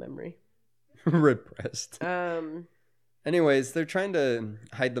repressed memory. Repressed. Um, Anyways, they're trying to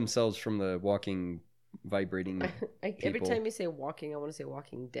hide themselves from the walking, vibrating every people. time you say walking, I want to say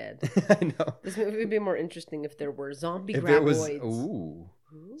Walking Dead. I know. This movie would be more interesting if there were zombie If graboids. it was, ooh.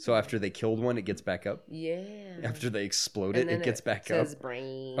 So after they killed one, it gets back up. Yeah. After they explode And it, then it gets back says up.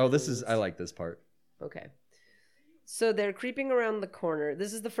 brains. Oh, I like this part. Okay. So they're creeping around the corner.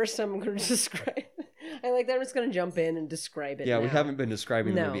 This is the first time I'm going to describe. I like that. I'm just going to jump in and describe it. Yeah, we now. haven't been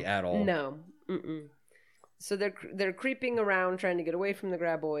describing the movie at all. No. Mm-mm. So they're creeping around trying to get away from the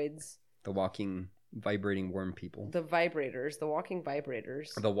graboids. The walking, vibrating worm people. The vibrators, the walking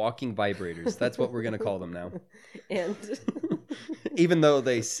vibrators. The walking vibrators. That's what we're going to call them now. And Even though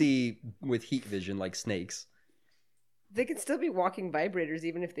they see with heat vision like snakes. they can still be walking vibrators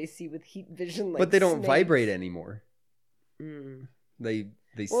even if they see with heat vision like But they don't snakes. vibrate anymore. Mm. They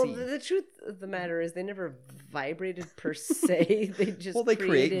Well, see. the truth of the matter is they never vibrated per se. They just Well, they create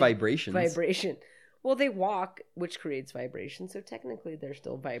created vibrations. Vibration. Well, they walk, which creates vibration. So technically, they're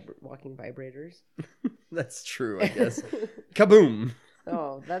still walking vibrators. That's true, I guess. Kaboom!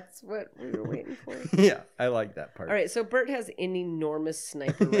 Oh, that's what we were waiting for. Yeah, I like that part. All right, so Bert has an enormous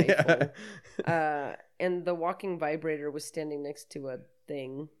sniper rifle, and the walking vibrator was standing next to a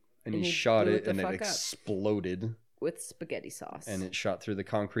thing, And he shot blew it, and it fuck up exploded. with spaghetti sauce. And it shot through the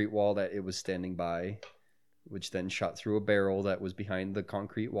concrete wall that it was standing by, which then shot through a barrel that was behind the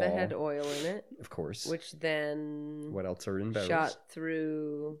concrete wall. that had oil in it, Of course. which then What else are in barrels? shot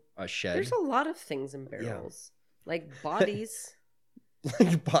through. A shed. There's a lot of things in barrels, like bodies.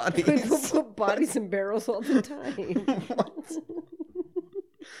 Like bodies. People put bodies in barrels all the time. What?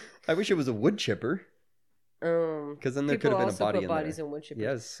 I wish it was a wood chipper. Because then there could People have been a also body put in bodies there. in wood chippers.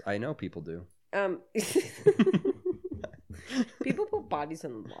 Yes, I know people do. People put bodies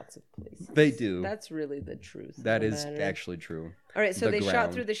in lots of places. They do. That's really the truth. of That the is matter. actually true. All right. So the they shot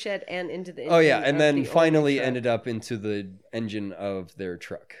ground. through the shed and into the. Oh yeah, engine and of then the finally truck, ended up into the engine of their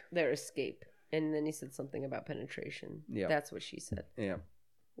truck. their escape. And then he said something about penetration. Yeah. That's what she said. Yeah.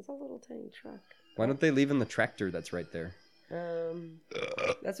 It's a little tiny truck. Why don't they leave in the tractor that's right there?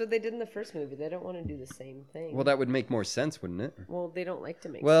 That's what they did in the first movie. They don't want to do the same thing. Well, that would make more sense, wouldn't it? Well, they don't like to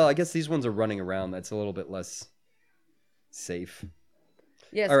make. Well, I sense. guess these ones are running around. That's a little bit less safe.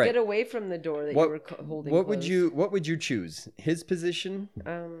 Yes, All right. get away from the door that you were holding. What closed. would you choose? His position?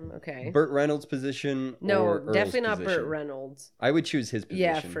 Okay. Burt Reynolds' position? No, or Earl's definitely not position? Burt Reynolds. I would choose his position.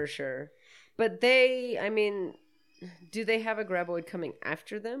 Yeah, for sure. But I mean, do they have a graboid coming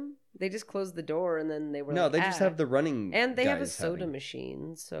after them? They just closed the door and then they were No, like, they just have the running. And they have a guys soda having-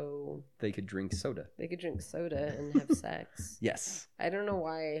 machine, so They could drink soda. they could drink soda and have sex. Yes. I don't know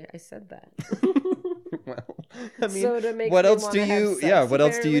why I said that. Well, I mean, Soda makes what me else wanna do have you? sex, Yeah, what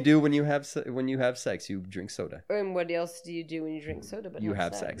else do you apparently. do when you have sex? You drink soda. And what else do you do when you drink soda but You not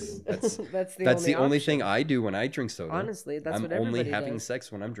have sex. That's the That's only the only option. thing I do when I drink soda. Honestly, that's I'm what only everybody having does.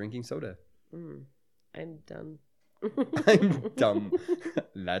 sex when I'm drinking soda. I'm done. I'm dumb.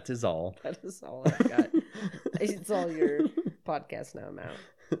 That is all. That is all I've got. It's all your podcast now. I'm out.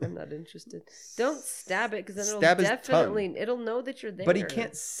 I'm not interested. Don't stab it because then Stab it'll his definitely it'll know that you're there. But he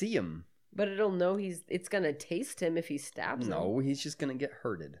can't see him. But it'll know it's gonna taste him if he stabs him. No, he's just gonna get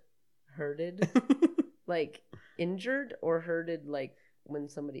hurted. Hurted? Like injured or hurted like when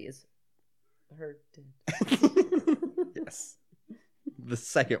somebody is hurted? Yes. The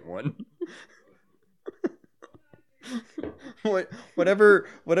second one. Whatever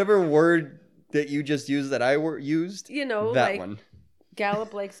word that you just used that I used. You know, that like one.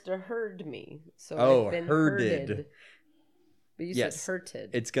 Gallop likes to herd me, so Oh, I've been herded. herded. But you Yes, said hurted.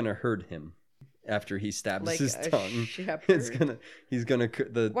 It's gonna hurt him after he stabs Like his a tongue. shepherd? He's gonna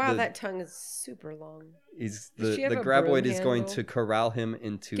Wow, that tongue is super long. He's Does she have the a graboid broom is going handle? to corral him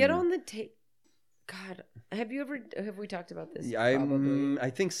into. Get on the tape. God, have we talked about this? Yeah, I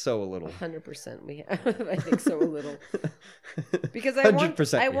think so a little. 100% we have. I think so a little. Because I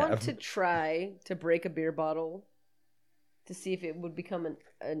 100% we want have. to try to break a beer bottle to see if it would become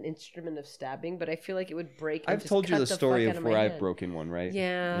an instrument of stabbing, but I feel like it would break. And I've just told you cut the story fuck out of my where I've hand. broken one, right?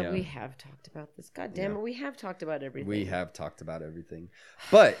 Yeah, we have talked about this. God damn Yeah. it, we have talked about everything. We have talked about everything.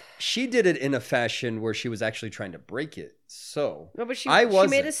 But she did it in a fashion where she was actually trying to break it. So No, but she I made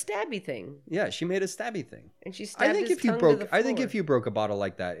wasn't. a stabby thing, Yeah, she made a stabby thing. and she stabbed I think his if you tongue broke to the floor. I think if you broke a bottle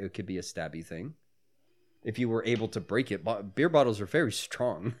like that, it could be a stabby thing. If you were able to break it. Beer bottles are very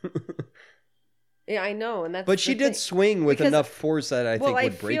strong. Yeah, I know, and that's. But she the did thing. swing with Because- enough force that I think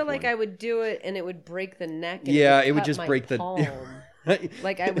would break feel like one. I would do it, and it would break the neck. And Yeah, it would just cut my break the palm.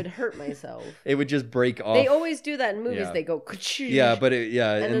 Like I would hurt myself. It would just break off. They always do that in movies. Yeah. They go. Ka-choo. Yeah, but And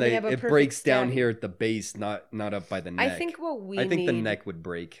then they have a it perfect breaks down stabby. here at the base, not up by the neck. I think what we I think need. the neck would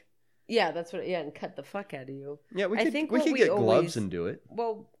break. Yeah, that's what. Yeah, and cut the fuck out of you. Yeah, we I could think we what could we get gloves always- and do it,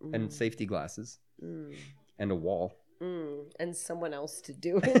 Well, and safety glasses, mm, and a wall, and someone else to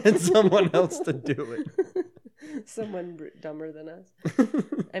do it. and someone else to do it. Someone dumber than us.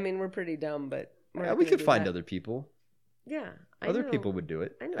 I mean, we're pretty dumb, but we're Yeah, not we gonna could do find that. other people. Yeah, Other people would do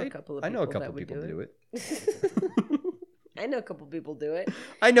it. I know a couple of I know a people couple that would people do do it. I know a couple people do it.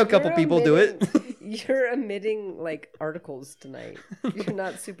 I know a couple people do it. You're omitting like articles tonight. You're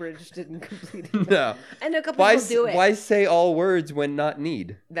not super interested in completing. No. I know a couple Why people do it. why say all words when not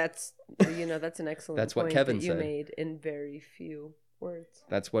need? That's that's an excellent. That's what point Kevin that you said. made in very few words.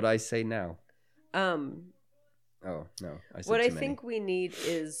 That's what I say now. Oh no, I said What too I many. think we need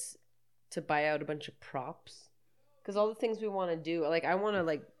is to buy out a bunch of props, because all the things we want to do, like I want to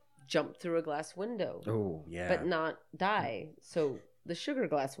like jump through a glass window, Oh yeah. but not die. So the sugar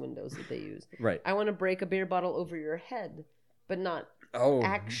glass windows that they use. Right. I want to break a beer bottle over your head, but not Oh,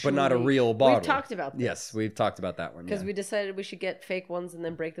 actually. but not a real bottle. We've talked about this. Yes, we've talked about that one. Because Yeah. we decided we should get fake ones and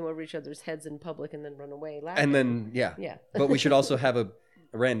then break them over each other's heads in public and then run away laughing. And then yeah. Yeah. But we should also have a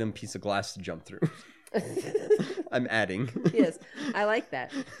random piece of glass to jump through. I'm adding. Yes, I like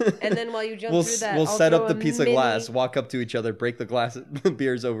that. And then while you jump We'll through that, we'll I'll set throw up the a piece mini- of glass, walk up to each other, break the glass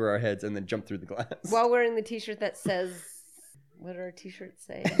beers over our heads, and then jump through the glass. while wearing the T-shirt that says, "What do our T-shirts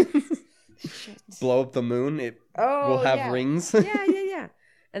say?" Shit. Blow up the moon. It Oh, will have yeah. rings. Yeah.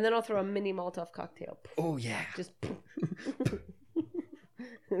 And then I'll throw a mini Molotov cocktail. Oh yeah. Just.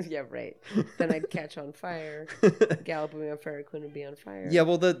 Yeah, right. Then I'd catch on fire. Gallop would be on fire. Quinn would be on fire. Yeah,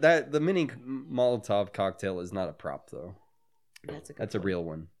 well, the mini Molotov cocktail is not a prop though. That's a real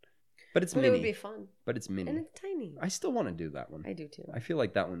one. But it's But mini. it would be fun. But it's mini. And it's tiny. I still want to do that one. I do too. I feel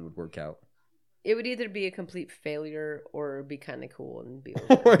like that one would work out. It would either be a complete failure or be kind of cool and be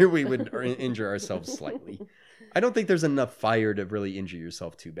over. Or we would injure ourselves slightly. I don't think there's enough fire to really injure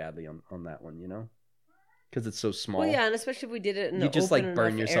yourself too badly on that one, you know? Because it's so small. Well, yeah, and especially if we did it in You an just open like burn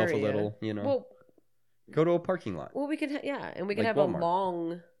enough yourself area. a little, you know? Well, Go to a parking lot. we could, and we could Like have Walmart. a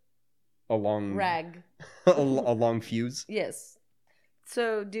long A long rag. a long fuse. Yes.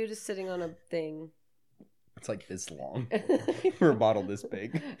 So, dude is sitting on a thing. It's like this long for a bottle this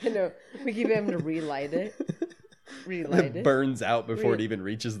big. I know. We keep having to relight it. Relight It it. burns out before it Re- even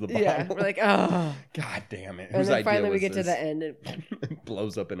reaches the bottle. Yeah, we're like, oh. God damn it. And Whose then idea finally we was get to this? the end. And It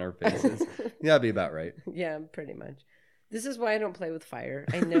blows up in our faces. Yeah, that'd be about right. yeah, pretty much. This is why I don't play with fire.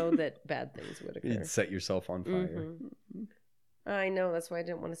 I know that bad things would occur. You'd set yourself on fire. Mhm. I know. That's why I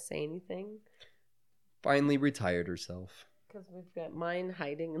didn't want to say anything. Finally retired herself. Because we've got mine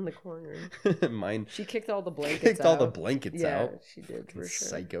hiding in the corner. Mine She kicked all the blankets kicked out. all the blankets yeah, out. she did for sure.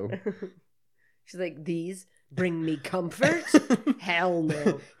 Psycho. She's like, these bring me comfort? Hell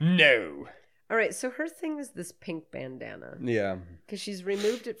no. No. All right, so her thing is this pink bandana. Yeah. Because she's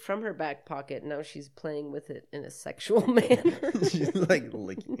removed it from her back pocket. Now she's playing with it in a sexual manner. She's like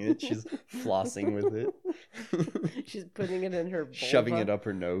licking it. She's flossing with it. She's putting it in her vulva. Shoving it up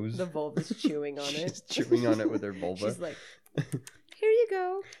her nose. The vulva's chewing on She's it. chewing on it with her vulva. She's like, here you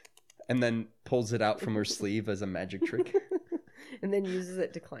go. And then pulls it out from her sleeve as a magic trick. And then uses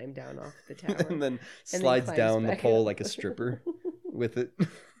it to climb down off the tower. And then then slides climbs down the back pole up. like a stripper with it.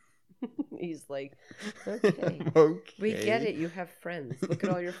 He's like, okay. Okay. We get it. You have friends. Look at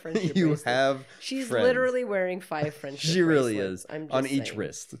all your friendship You bracelets. have She's friends. literally wearing 5 friendship She really bracelets. is. I'm just On each saying.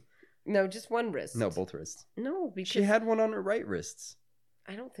 wrist. No, just one wrist. No, both wrists. No, because She had one on her right wrists.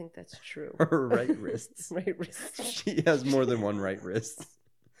 I don't think that's true. Her right wrists. Right wrist. She has more than one right wrist.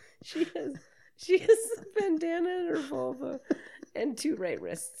 She has a bandana in her vulva and 2 right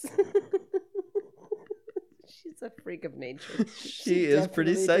wrists. She's a freak of nature. She is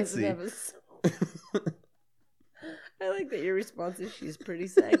pretty definitely doesn't sexy. have a I like that your response is she's pretty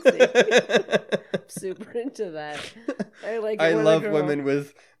sexy. I'm super into that. I like. I when love a girl, women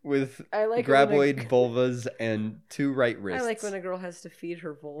with I like it when graboid vulvas and 2 right wrists. I like when a girl has to feed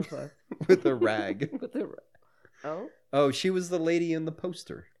her vulva with a rag. with a. Oh. Oh, she was the lady in the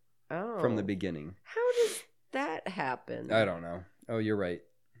poster Oh. from the beginning. How does that happen? I don't know. Oh, you're right.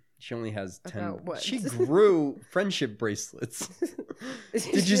 She only has 10. About what? She grew friendship bracelets. Did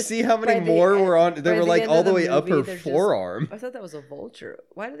you Just see how many by the more end- were on? They by were the like end all of the the way up movie, her they're just- forearm. I thought that was a vulture.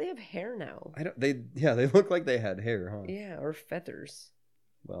 Why do they have hair now? I don't. They look like they had hair, huh? Yeah, or feathers.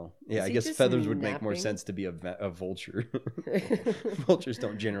 Well, yeah, Is I he guess just feathers would make more napping? sense to be a vulture. Vultures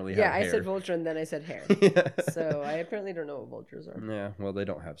don't generally have Yeah, hair. I said vulture and then I said hair. Yeah. So I apparently don't know what vultures are. Yeah, well, they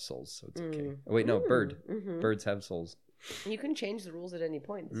don't have souls, so it's okay. Mm. Oh, wait, no, bird. Mhm. Birds have souls. You can change the rules at any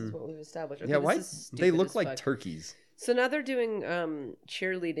point. This is what we've established. Okay, Yeah, this why? is They stupid look as like fuck. turkeys. So now they're doing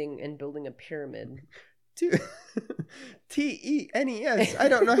cheerleading and building a pyramid. T-E-N-E-S. I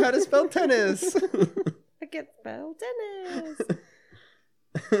don't know how to spell tennis. I get spell tennis.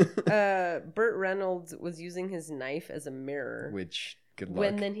 Burt Reynolds was using his knife as a mirror. Which, good luck.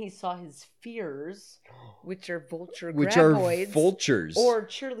 When then he saw his fears, which are vulture Which are graboids vultures. or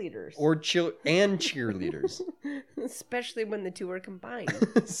cheerleaders. And cheerleaders. Especially when the two are combined.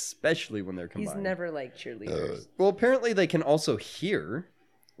 Especially when they're combined. He's never liked cheerleaders. Well, apparently they can also hear.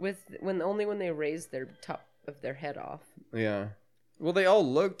 Only when they raise their top of their head off. Yeah. Well, they all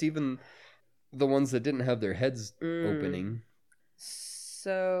looked, even the ones that didn't have their heads opening.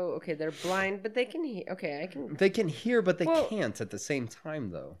 So, okay, they're blind, but they can hear. Okay, I can. They can hear, but they Well- can't at the same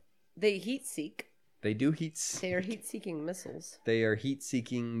time, though. They heat seek. They do They are heat seeking missiles. They are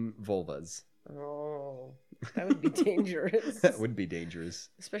heat-seeking vulvas. Oh, that would be dangerous. That would be dangerous.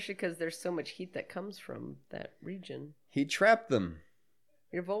 Especially because there's so much heat that comes from that region. He trapped them.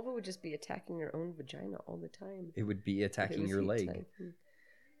 Your vulva would just be attacking your own vagina all the time. It would be if it attacking was your heat leg. type.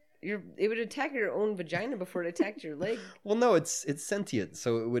 It would attack your own vagina before it attacked your leg, Well, no, it's sentient,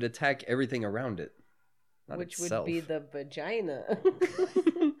 so it would attack everything around it. Not which itself. would be the vagina.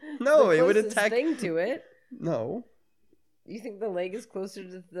 No, The it would closest attack. thing to it. No. You think the leg is closer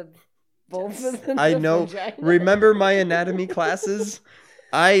to the vulva than I the know. vagina? Remember my anatomy classes?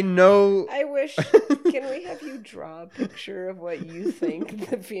 I know. I wish. Can we have you draw a picture of what you think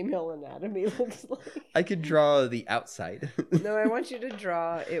the female anatomy looks like? I could draw the outside. No, I want you to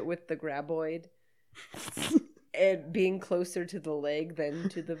draw it with the graboid and being closer to the leg than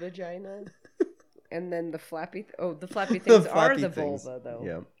to the vagina. And then the flappy... the flappy things are flappy the things. vulva, though.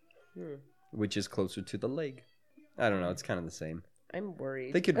 Yeah. Which is closer to the leg. I don't know. It's kind of the same. I'm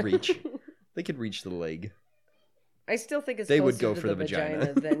worried. They could reach. They could reach the leg. I still think it's They closer would go to for the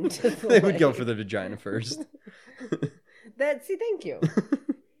vagina. than to the They would go leg. for the vagina first. Thank you.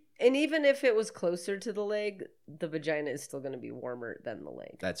 And even if it was closer to the leg, the vagina is still going to be warmer than the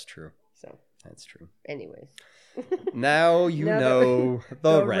leg. That's true. So, That's true. anyways. Now you Now that know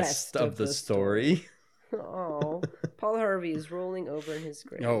the the rest of the story. Oh, Paul Harvey is rolling over in his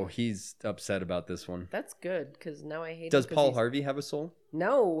grave. Oh, he's upset about this one. That's good, because now I hate Does him 'cause Paul he's- Harvey have a soul?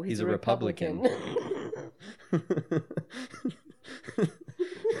 No, He's he's a a Republican.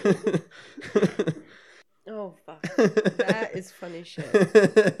 Oh, fuck. That is funny shit.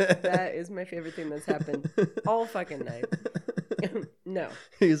 That is my favorite thing that's happened all fucking night. No,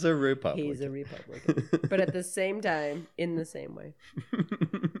 He's a Republican. he's a Republican. But at the same time, in the same way.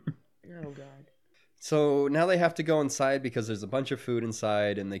 Oh, God. So now they have to go inside because there's a bunch of food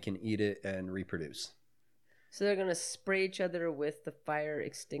inside and they can eat it and reproduce. So they're going to spray each other with the fire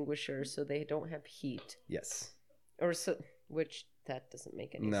extinguisher so they don't have heat. Yes. Or so, which that doesn't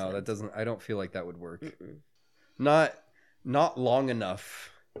make any sense. No, that doesn't. I don't feel like that would work. Mm-mm. Not long enough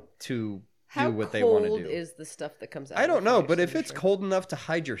to How do what they want to cold do. is the stuff that comes out? I of the don't know, fire but if it's extinguisher? cold enough to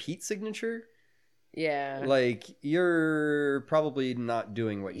hide your heat signature, Yeah. like you're probably not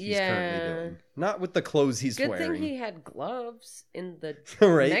doing what he's currently Yeah. doing. Not with the clothes he's Good wearing. thing he had gloves in the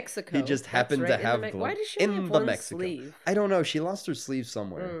Right? Mexico. He just That's happened right, to in the have Why gloves does she in only have the one Mexico. sleeve? I don't know. She lost her sleeve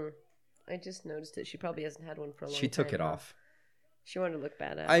somewhere. Mm. I just noticed it. She probably hasn't had one for a long time. She took it huh? off. She wanted to look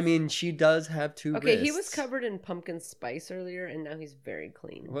badass. I mean, she does have two okay, wrists. he was covered in pumpkin spice earlier, and now he's very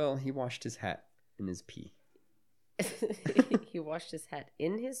clean. Well, he washed his hat in his pee. He washed his hat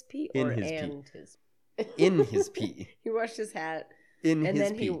in his pee In or his pee. and his In his pee. He washed his hat in And his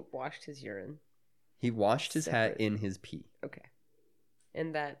then pee. he washed his urine. He washed his hat Separate. in his pee. Okay.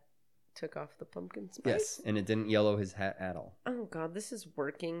 And that took off the pumpkin spice? Yes, and it didn't yellow his hat at all. Oh, God, this is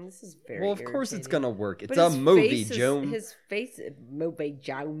working. This is very Well, of course it's irritating. gonna work. It's But a his movie, face is- Joan. His face... Movie,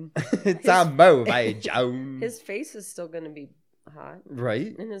 Joan. It's a movie, Joan. His face is still going to be hot.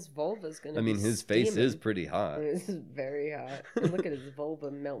 Right? And his vulva is going to I be mean, his face is steaming. pretty hot. This is very hot. And look at his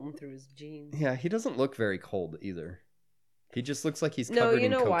vulva melting through his jeans. Yeah, he doesn't look very cold either. He just looks like he's No, covered you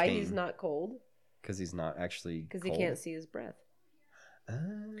in know cocaine. why he's not cold? Because he's not actually Because he can't see his breath.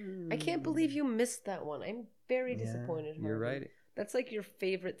 Oh. I can't believe you missed that one. I'm very Yeah, disappointed. You're Harvey. right. That's like your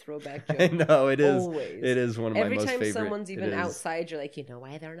favorite throwback I joke. know, it is. Always. It is one of my Every most time favorite. someone's even it is. outside, you're like, you know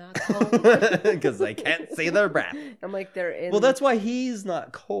why they're not cold? Because they can't see their breath. I'm like, they're in. Well, that's why he's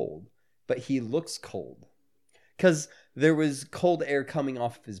not cold, but he looks cold. Because there was cold air coming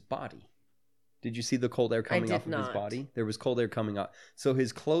off of his body. Did you see the cold air coming did off of his not. body? There was cold air coming off. So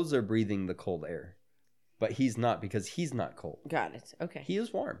his clothes are breathing the cold air. But he's not because he's not cold. Got it. Okay. He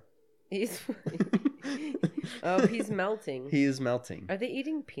is warm. He's. Oh, he's melting. He is melting. Are they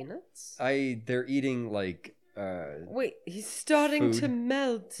eating peanuts? They're eating like Wait, he's starting food. to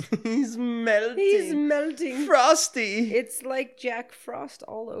melt. He's melting. He's melting. Frosty. It's like Jack Frost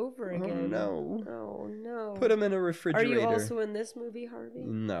all over Oh again. no. Oh no. Put him in a Are refrigerator. you also in this movie, Harvey?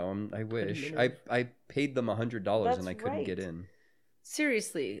 No, I wish. in a- I paid them $100 That's and I couldn't right. get in.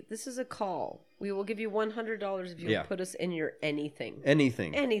 Seriously, this is a call. We will give you $100 if you Yeah. put us in your anything.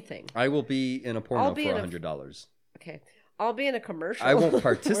 Anything. Anything. I will be in a porno I'll be for in a- $100. Okay. I'll be in a commercial. I won't where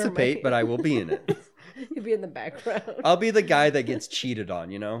participate, my- but I will be in it. You'll be in the background. I'll be the guy that gets cheated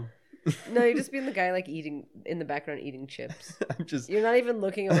on, you know? No, you just being the guy like eating in the background eating chips. I'm just You're not even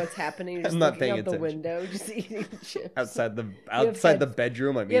looking at what's happening. You're just I'm not looking paying out the attention. window, just eating chips. outside the head- the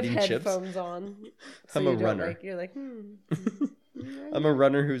bedroom. I'm You have eating chips. headphones on. So I'm a you don't, runner. Like, you're like, I'm a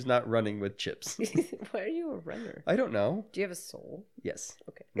runner who's not running with chips. Why are you a runner? I don't know. Do you have a soul? Yes.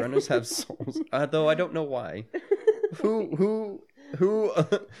 Okay. Runners have souls, though I don't know why. Who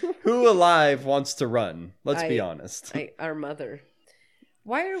alive wants to run? Let's be honest. Our mother.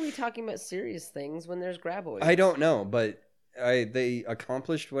 Why are we talking about serious things when there's graboids? I don't know, but they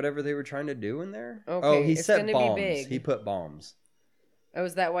accomplished whatever they were trying to do in there. Okay, Oh, he it's set gonna be bombs. big. He put bombs. Oh,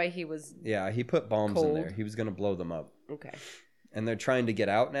 is that why he was Yeah, he put bombs in Cold. there. He was going to blow them up. okay? And they're trying to get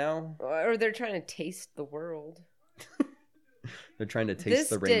out now. Or they're trying to taste the world. They're trying to taste This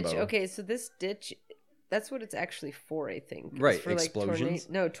the ditch. rainbow. Okay, so this ditch. That's what it's actually for, I think. It's Right, for, explosions?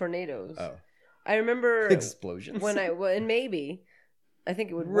 tornadoes. Oh. I remember Explosions. and maybe I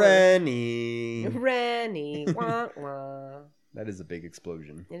think it would work. Rennie. Rennie, wah wah. That is a big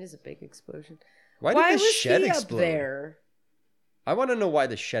explosion. It is a big explosion. Why Why did the was shed he explode? up there? I want to know why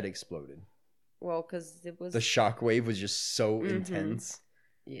the shed exploded. Well, because it was The shockwave was just so Mhm. intense.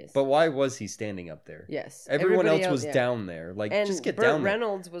 yes, But why was he standing up there? yes. Everyone Everybody else was yeah. down there. Like, And just get Burt down there.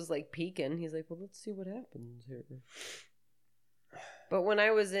 Reynolds was like peeking. He's like, "Well, let's see what happens here." But when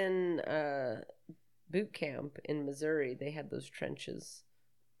I was in boot camp in Missouri, they had those trenches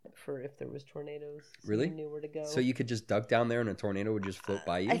for if there was tornadoes. So Really? you knew where to go. So you could just duck down there and a tornado would just float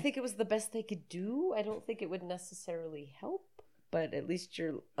by you? I think it was the best they could do. I don't think it would necessarily help, but at least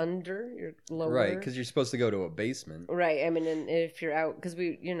you're you're lower. Right, because you're supposed to go to a basement. Right. I mean, and if you're out, because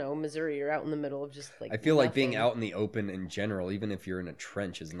Missouri, you're out in the middle of just like. I feel like being nothing. out in the open in general, even if you're in a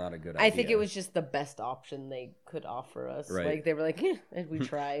trench, is not a good idea. I think it was just the best option they could offer us. Right. Like they were like, yeah, and we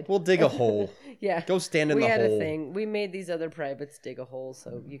tried. We'll dig a hole. Yeah. Go stand in We the had hole. a thing. We made these other privates dig a hole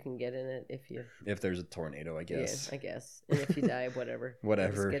so you can get in it if you. If there's a tornado, I guess. Yeah, I guess. And if you die, whatever.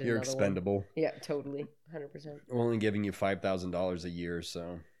 Whatever. Just get You're another one. expendable. Yeah, totally. 100%. We're only giving you $5,000 a year,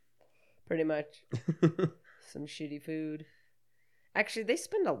 so. Pretty much. Some shitty food. Actually, they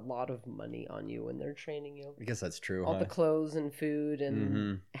spend a lot of money on you when they're training you. I guess that's true, All huh? the clothes and food and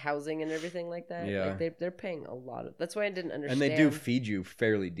Mhm. housing and everything like that. Yeah. Like they're paying a lot of. That's why I didn't And understand. they do feed you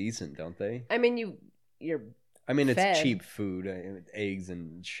fairly decent, don't they? I mean, you're I mean, it's fed. cheap food, eggs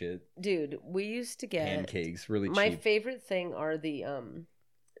and shit, dude. We used to get pancakes, really my cheap. favorite thing are the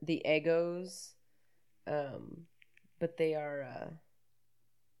Eggos, but they are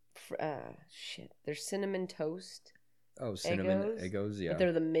shit. They're cinnamon toast. Oh, cinnamon Eggos? Eggos, yeah. But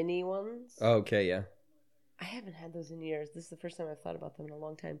they're the mini ones. Oh, okay, yeah. I haven't had those in years. This is the first time I've thought about them in a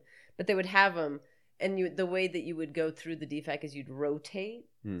long time. But they would have them, and the way that you would go through the DFAC is you'd rotate.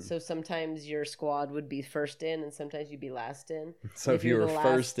 Hmm. So sometimes your squad would be first in, and sometimes you'd be last in. So if you you're were the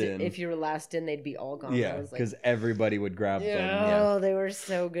first last- in, if you were last in, they'd be all gone. yeah, I was like, because everybody would grab them. yeah, Yeah. oh, they were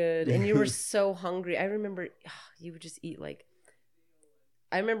so good, and you were so hungry. I remember you would just eat like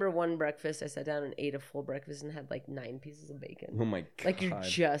I remember one breakfast, I sat down and ate a full breakfast and had like 9 pieces of bacon. Oh my god! Like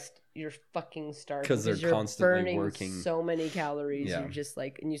you're fucking starving because they're you're constantly burning working so many calories. Yeah. You're just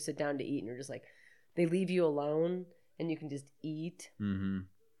like, and you sit down to eat, and you're just like, they leave you alone, and you can just eat. Mm-hmm.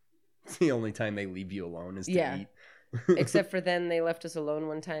 It's the only time they leave you alone is to eat. Except for then they left us alone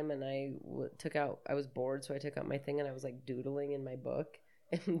one time, and I was bored, so I took out my thing and I was like doodling in my book,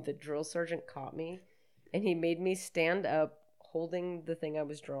 and the drill sergeant caught me, and he made me stand up holding the thing I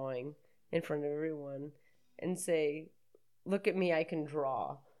was drawing in front of everyone and say, "Look at me, I can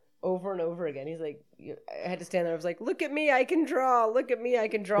draw," over and over again. He's like, I had to stand there. I was like, "Look at me, I can draw. Look at me, I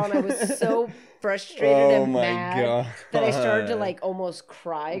can draw." And I was so frustrated and mad that I started to like almost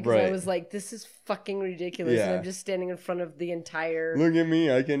cry because I was like, "This is fucking ridiculous." And I'm just standing in front of the entire. Look at me,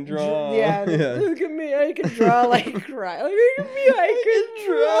 I can draw. Look at me, I can draw. Like cry. Look at me, I can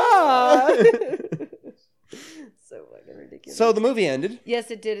draw. So fucking ridiculous. So the movie ended.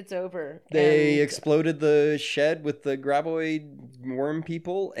 Yes, it did. It's over. They exploded the shed with the graboid worm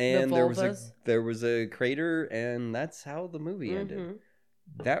people, and there was a crater, and that's how the movie ended.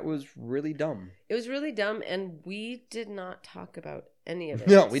 That was really dumb. It was really dumb, and we did not talk about any of it.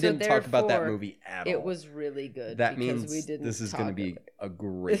 No, we didn't talk about that movie at all. It was really good. That means this is going to be a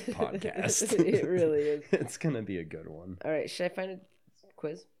great podcast. It really is. It's going to be a good one. All right, should I find a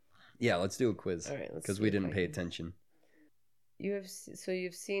quiz? Yeah, let's do a quiz. All right, because we didn't pay attention. You've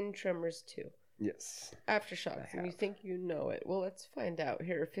seen Tremors 2. Yes. Aftershocks, and you think you know it. Well, let's find out.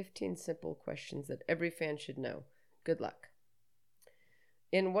 Here are 15 simple questions that every fan should know. Good luck.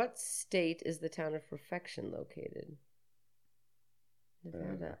 In what state is the town of Perfection located?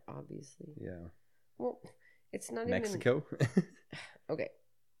 Nevada, obviously. Yeah. Well, it's not Mexico? even... Okay.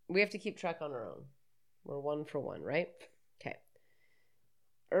 We have to keep track on our own. We're 1 for 1, right? Okay.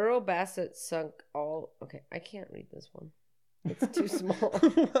 Earl Bassett sunk all... Okay, I can't read this one. It's too small.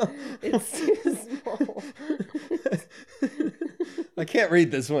 It's too small. I can't read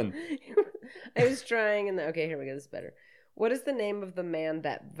this one. I was trying and... Okay, here we go. This is better. What is the name of the man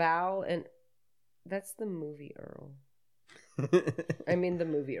that Val and... That's the movie Earl. I mean the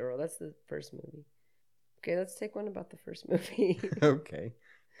movie Earl. That's the first movie. Okay, let's take one about the first movie. Okay.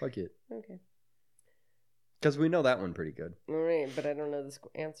 Fuck it. Okay. Because we know that one pretty good. All right, but I don't know this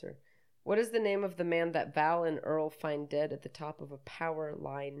answer. What is the name of the man that Val and Earl find dead at the top of a power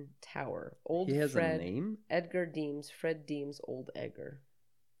line tower? He has Fred, a name? Edgar Deems, Fred Deems, Old Egger.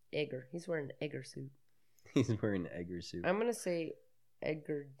 Egger. He's wearing an Egger suit. He's wearing an Egger suit. I'm going to say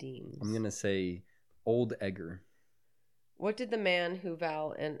Edgar Deems. I'm going to say Old Egger. What did the man who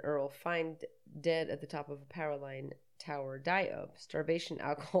Val and Earl find dead at the top of a power line tower die of? Starvation,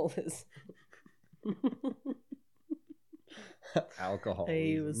 alcoholism. Alcoholism.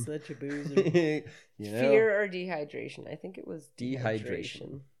 He was such a boozer. Fear or dehydration? I think it was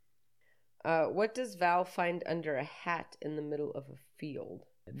dehydration. What does Val find under a hat in the middle of a field?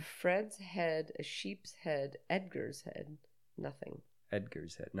 Fred's head, a sheep's head, Edgar's head. Nothing.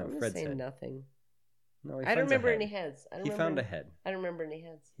 Edgar's head. No, I'm Fred's say head. Nothing. No, I don't remember any heads. He found a head. I don't remember any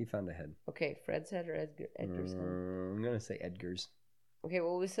heads. He found a head. Okay, Fred's head or Edgar's head? I'm going to say Edgar's. Okay,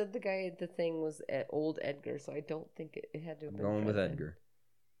 well, we said the guy at the thing was old Edgar, so I don't think it had to have been going Fred with then. Edgar.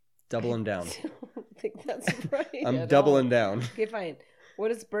 Doubling down. I don't think that's right. I'm doubling down. Okay, fine.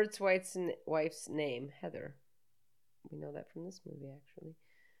 What is Bert's wife's name? Heather. We know that from this movie, actually.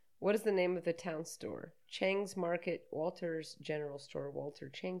 What is the name of the town store? Chang's Market, Walter's General Store, Walter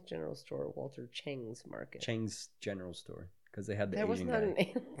Chang's General Store, Walter Chang's Market. Chang's General Store, because they had the That Asian was not guy. an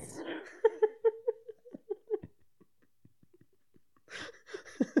answer.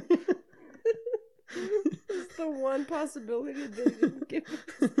 It's the one possibility they didn't give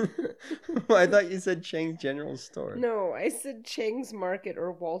us. Well, I thought you said Chang's General Store. No, I said Chang's Market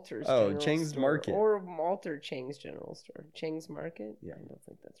or Walter's Oh, General Chang's Store. Market. Or Walter Chang's General Store. Chang's Market? Yeah. I don't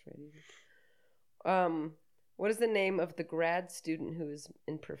think that's right either. What is the name of the grad student who is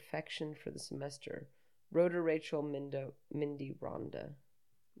in perfection for the semester? Rhoda, Rachel, Mindy, Rhonda.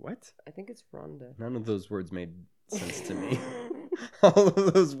 What? I think it's Rhonda. None of those words made sense to me. All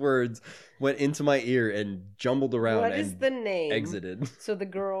of those words went into my ear and jumbled around. What is the name? Exited. So the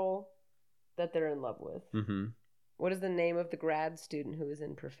girl that they're in love with. Mm-hmm. What is the name of the grad student who is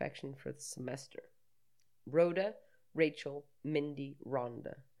in perfection for the semester? Rhoda, Rachel, Mindy,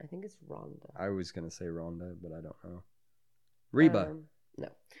 Rhonda. I think it's Rhonda. I was going to say Rhonda, but I don't know. Reba. No.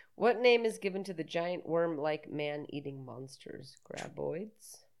 What name is given to the giant worm-like man-eating monsters?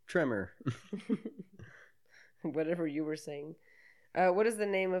 Graboids? Tremor. Whatever you were saying. What is the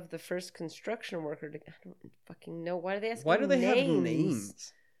name of the first construction worker? I don't fucking know. Why do they ask Why do they names? have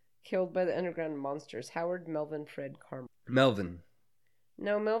names? Killed by the underground monsters. Howard, Melvin, Fred, Carmen. Melvin.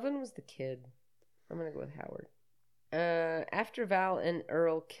 No, Melvin was the kid. I'm going to go with Howard. After Val and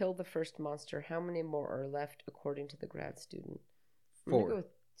Earl kill the first monster, how many more are left according to the grad student? I'm 4. gonna go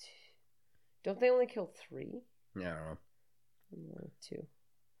with don't they only kill 3? Yeah, I don't know. No, 2.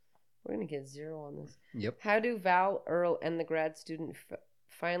 We're going to get 0 on this. Yep. How do Val, Earl, and the grad student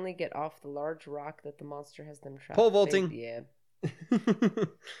finally get off the large rock that the monster has them trapped? Pole vaulting. Yeah.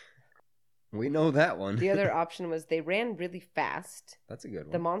 We know that one. The other option was they ran really fast. That's a good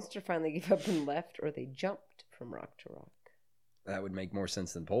one. The monster finally gave up and left, or they jumped from rock to rock. That would make more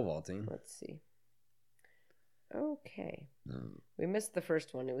sense than pole vaulting. Let's see. Okay. We missed the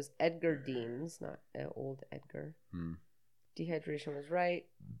first one. It was Edgar Deans, not old Edgar. Dehydration was right.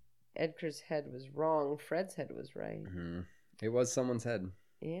 Edgar's head was wrong. Fred's head was right. It was someone's head.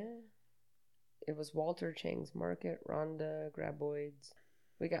 Yeah. It was Walter Chang's Market, Rhonda, Graboids.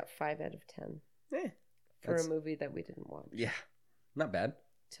 We got 5 out of 10. For a movie that we didn't watch. Yeah. Not bad.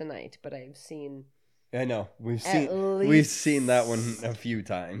 Tonight, but I've seen... I know. We've seen that one a few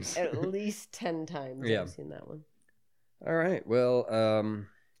times. At least 10 times I've seen that one. All right. Well,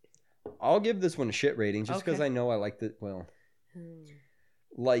 I'll give this one a shit rating just because I know I liked it. Well,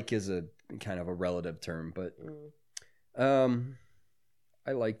 like is a kind of a relative term, but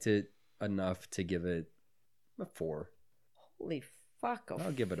I liked it enough to give it a 4. Holy fuck.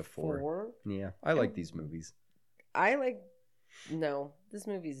 I'll give it a 4. Yeah. I like these movies. No, this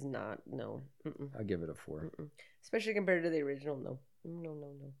movie's not. No. I'll give it a 4. Especially compared to the original. No.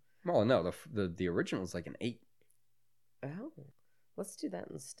 Oh, no. The original is like an 8. Oh. Let's do that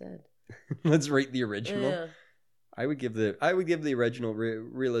instead. Let's rate the original. Yeah. I would give the original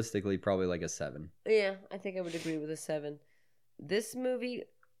realistically probably like a 7. Yeah, I think I would agree with a 7. This movie,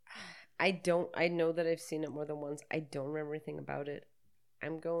 I know that I've seen it more than once. I don't remember anything about it.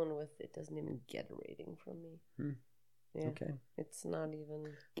 I'm going with it doesn't even get a rating from me. Yeah, okay. It's not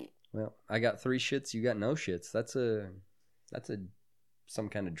even. Well, I got 3 shits. You got no shits. That's some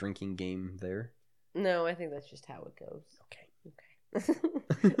kind of drinking game there. No, I think that's just how it goes. Okay. Okay.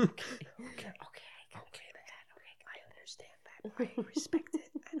 I understand that. I respect it,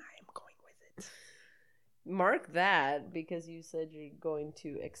 and I am going with it. Mark that because you said you're going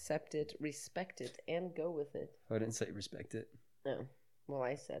to accept it, respect it, and go with it. I didn't say respect it. No. Well,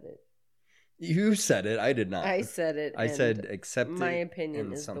 I said it. You said it. I did not. I said it. I said accept it. My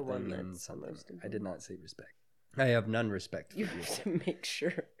opinion is the something one and that's something. the most important. I did not say respect. I have none respect for You you. have to make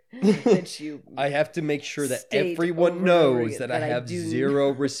sure that you. I have to make sure that state everyone over knows again that I have do zero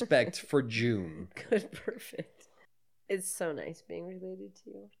respect for June. Good, perfect. It's so nice being related to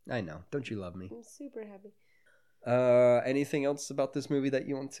you. I know. Don't you love me? I'm super happy. Anything else about this movie that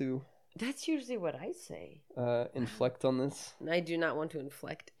you want to That's usually what I say. inflect on this? And I do not want to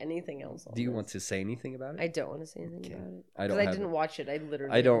inflect anything else on Do you this. want to say anything about it? I don't want to say anything about it. I don't Because I have didn't watch it. I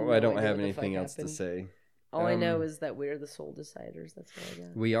literally I don't have no idea have what the fuck anything else to happened. say. All I know is that we're the soul deciders. That's all I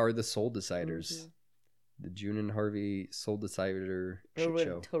got. We are the Soul Deciders. The June and Harvey Soul Decider shit We're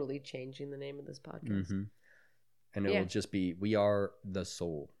show. totally changing the name of this podcast. And it will just be, we are the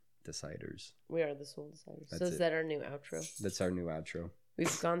Soul Deciders. We are the soul deciders. That's so is it. that our new outro? That's our new outro.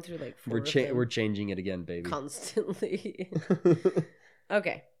 We've gone through like 4 We're changing it again, baby. constantly.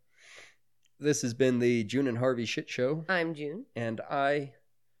 Okay. This has been the June and Harvey shit show. I'm June. And I'm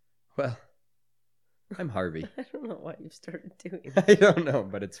Harvey. I don't know why you've started doing I don't know,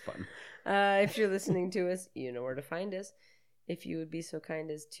 but it's fun. If you're listening to us, you know where to find us. If you would be so kind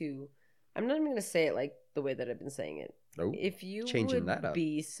as to, I'm not even going to say it like the way that I've been saying it. Oh, If you changing would that up.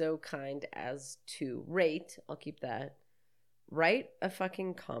 be so kind as to rate, I'll keep that. Write a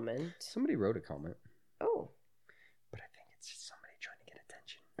fucking comment. Somebody wrote a comment. Oh. But I think it's just somebody trying to get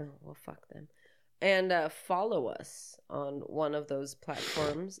attention. Oh, well, fuck them. And follow us on one of those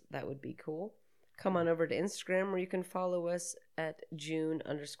platforms. That would be cool. Come on over to Instagram where you can follow us at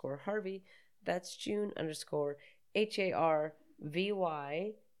June_Harvey. That's June_HARVY.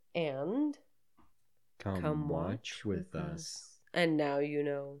 And Come watch with us. And now you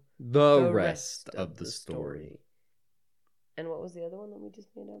know The rest of the story. And what was the other one that we just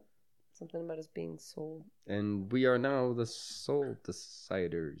made up? Something about us being soul. And we are now the Soul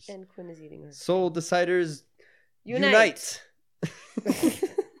Deciders. And Quinn is eating her. Soul Deciders Unite!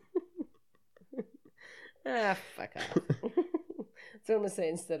 Ah, fuck off. That's what I'm going to say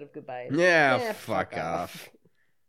instead of goodbye. Yeah, fuck off.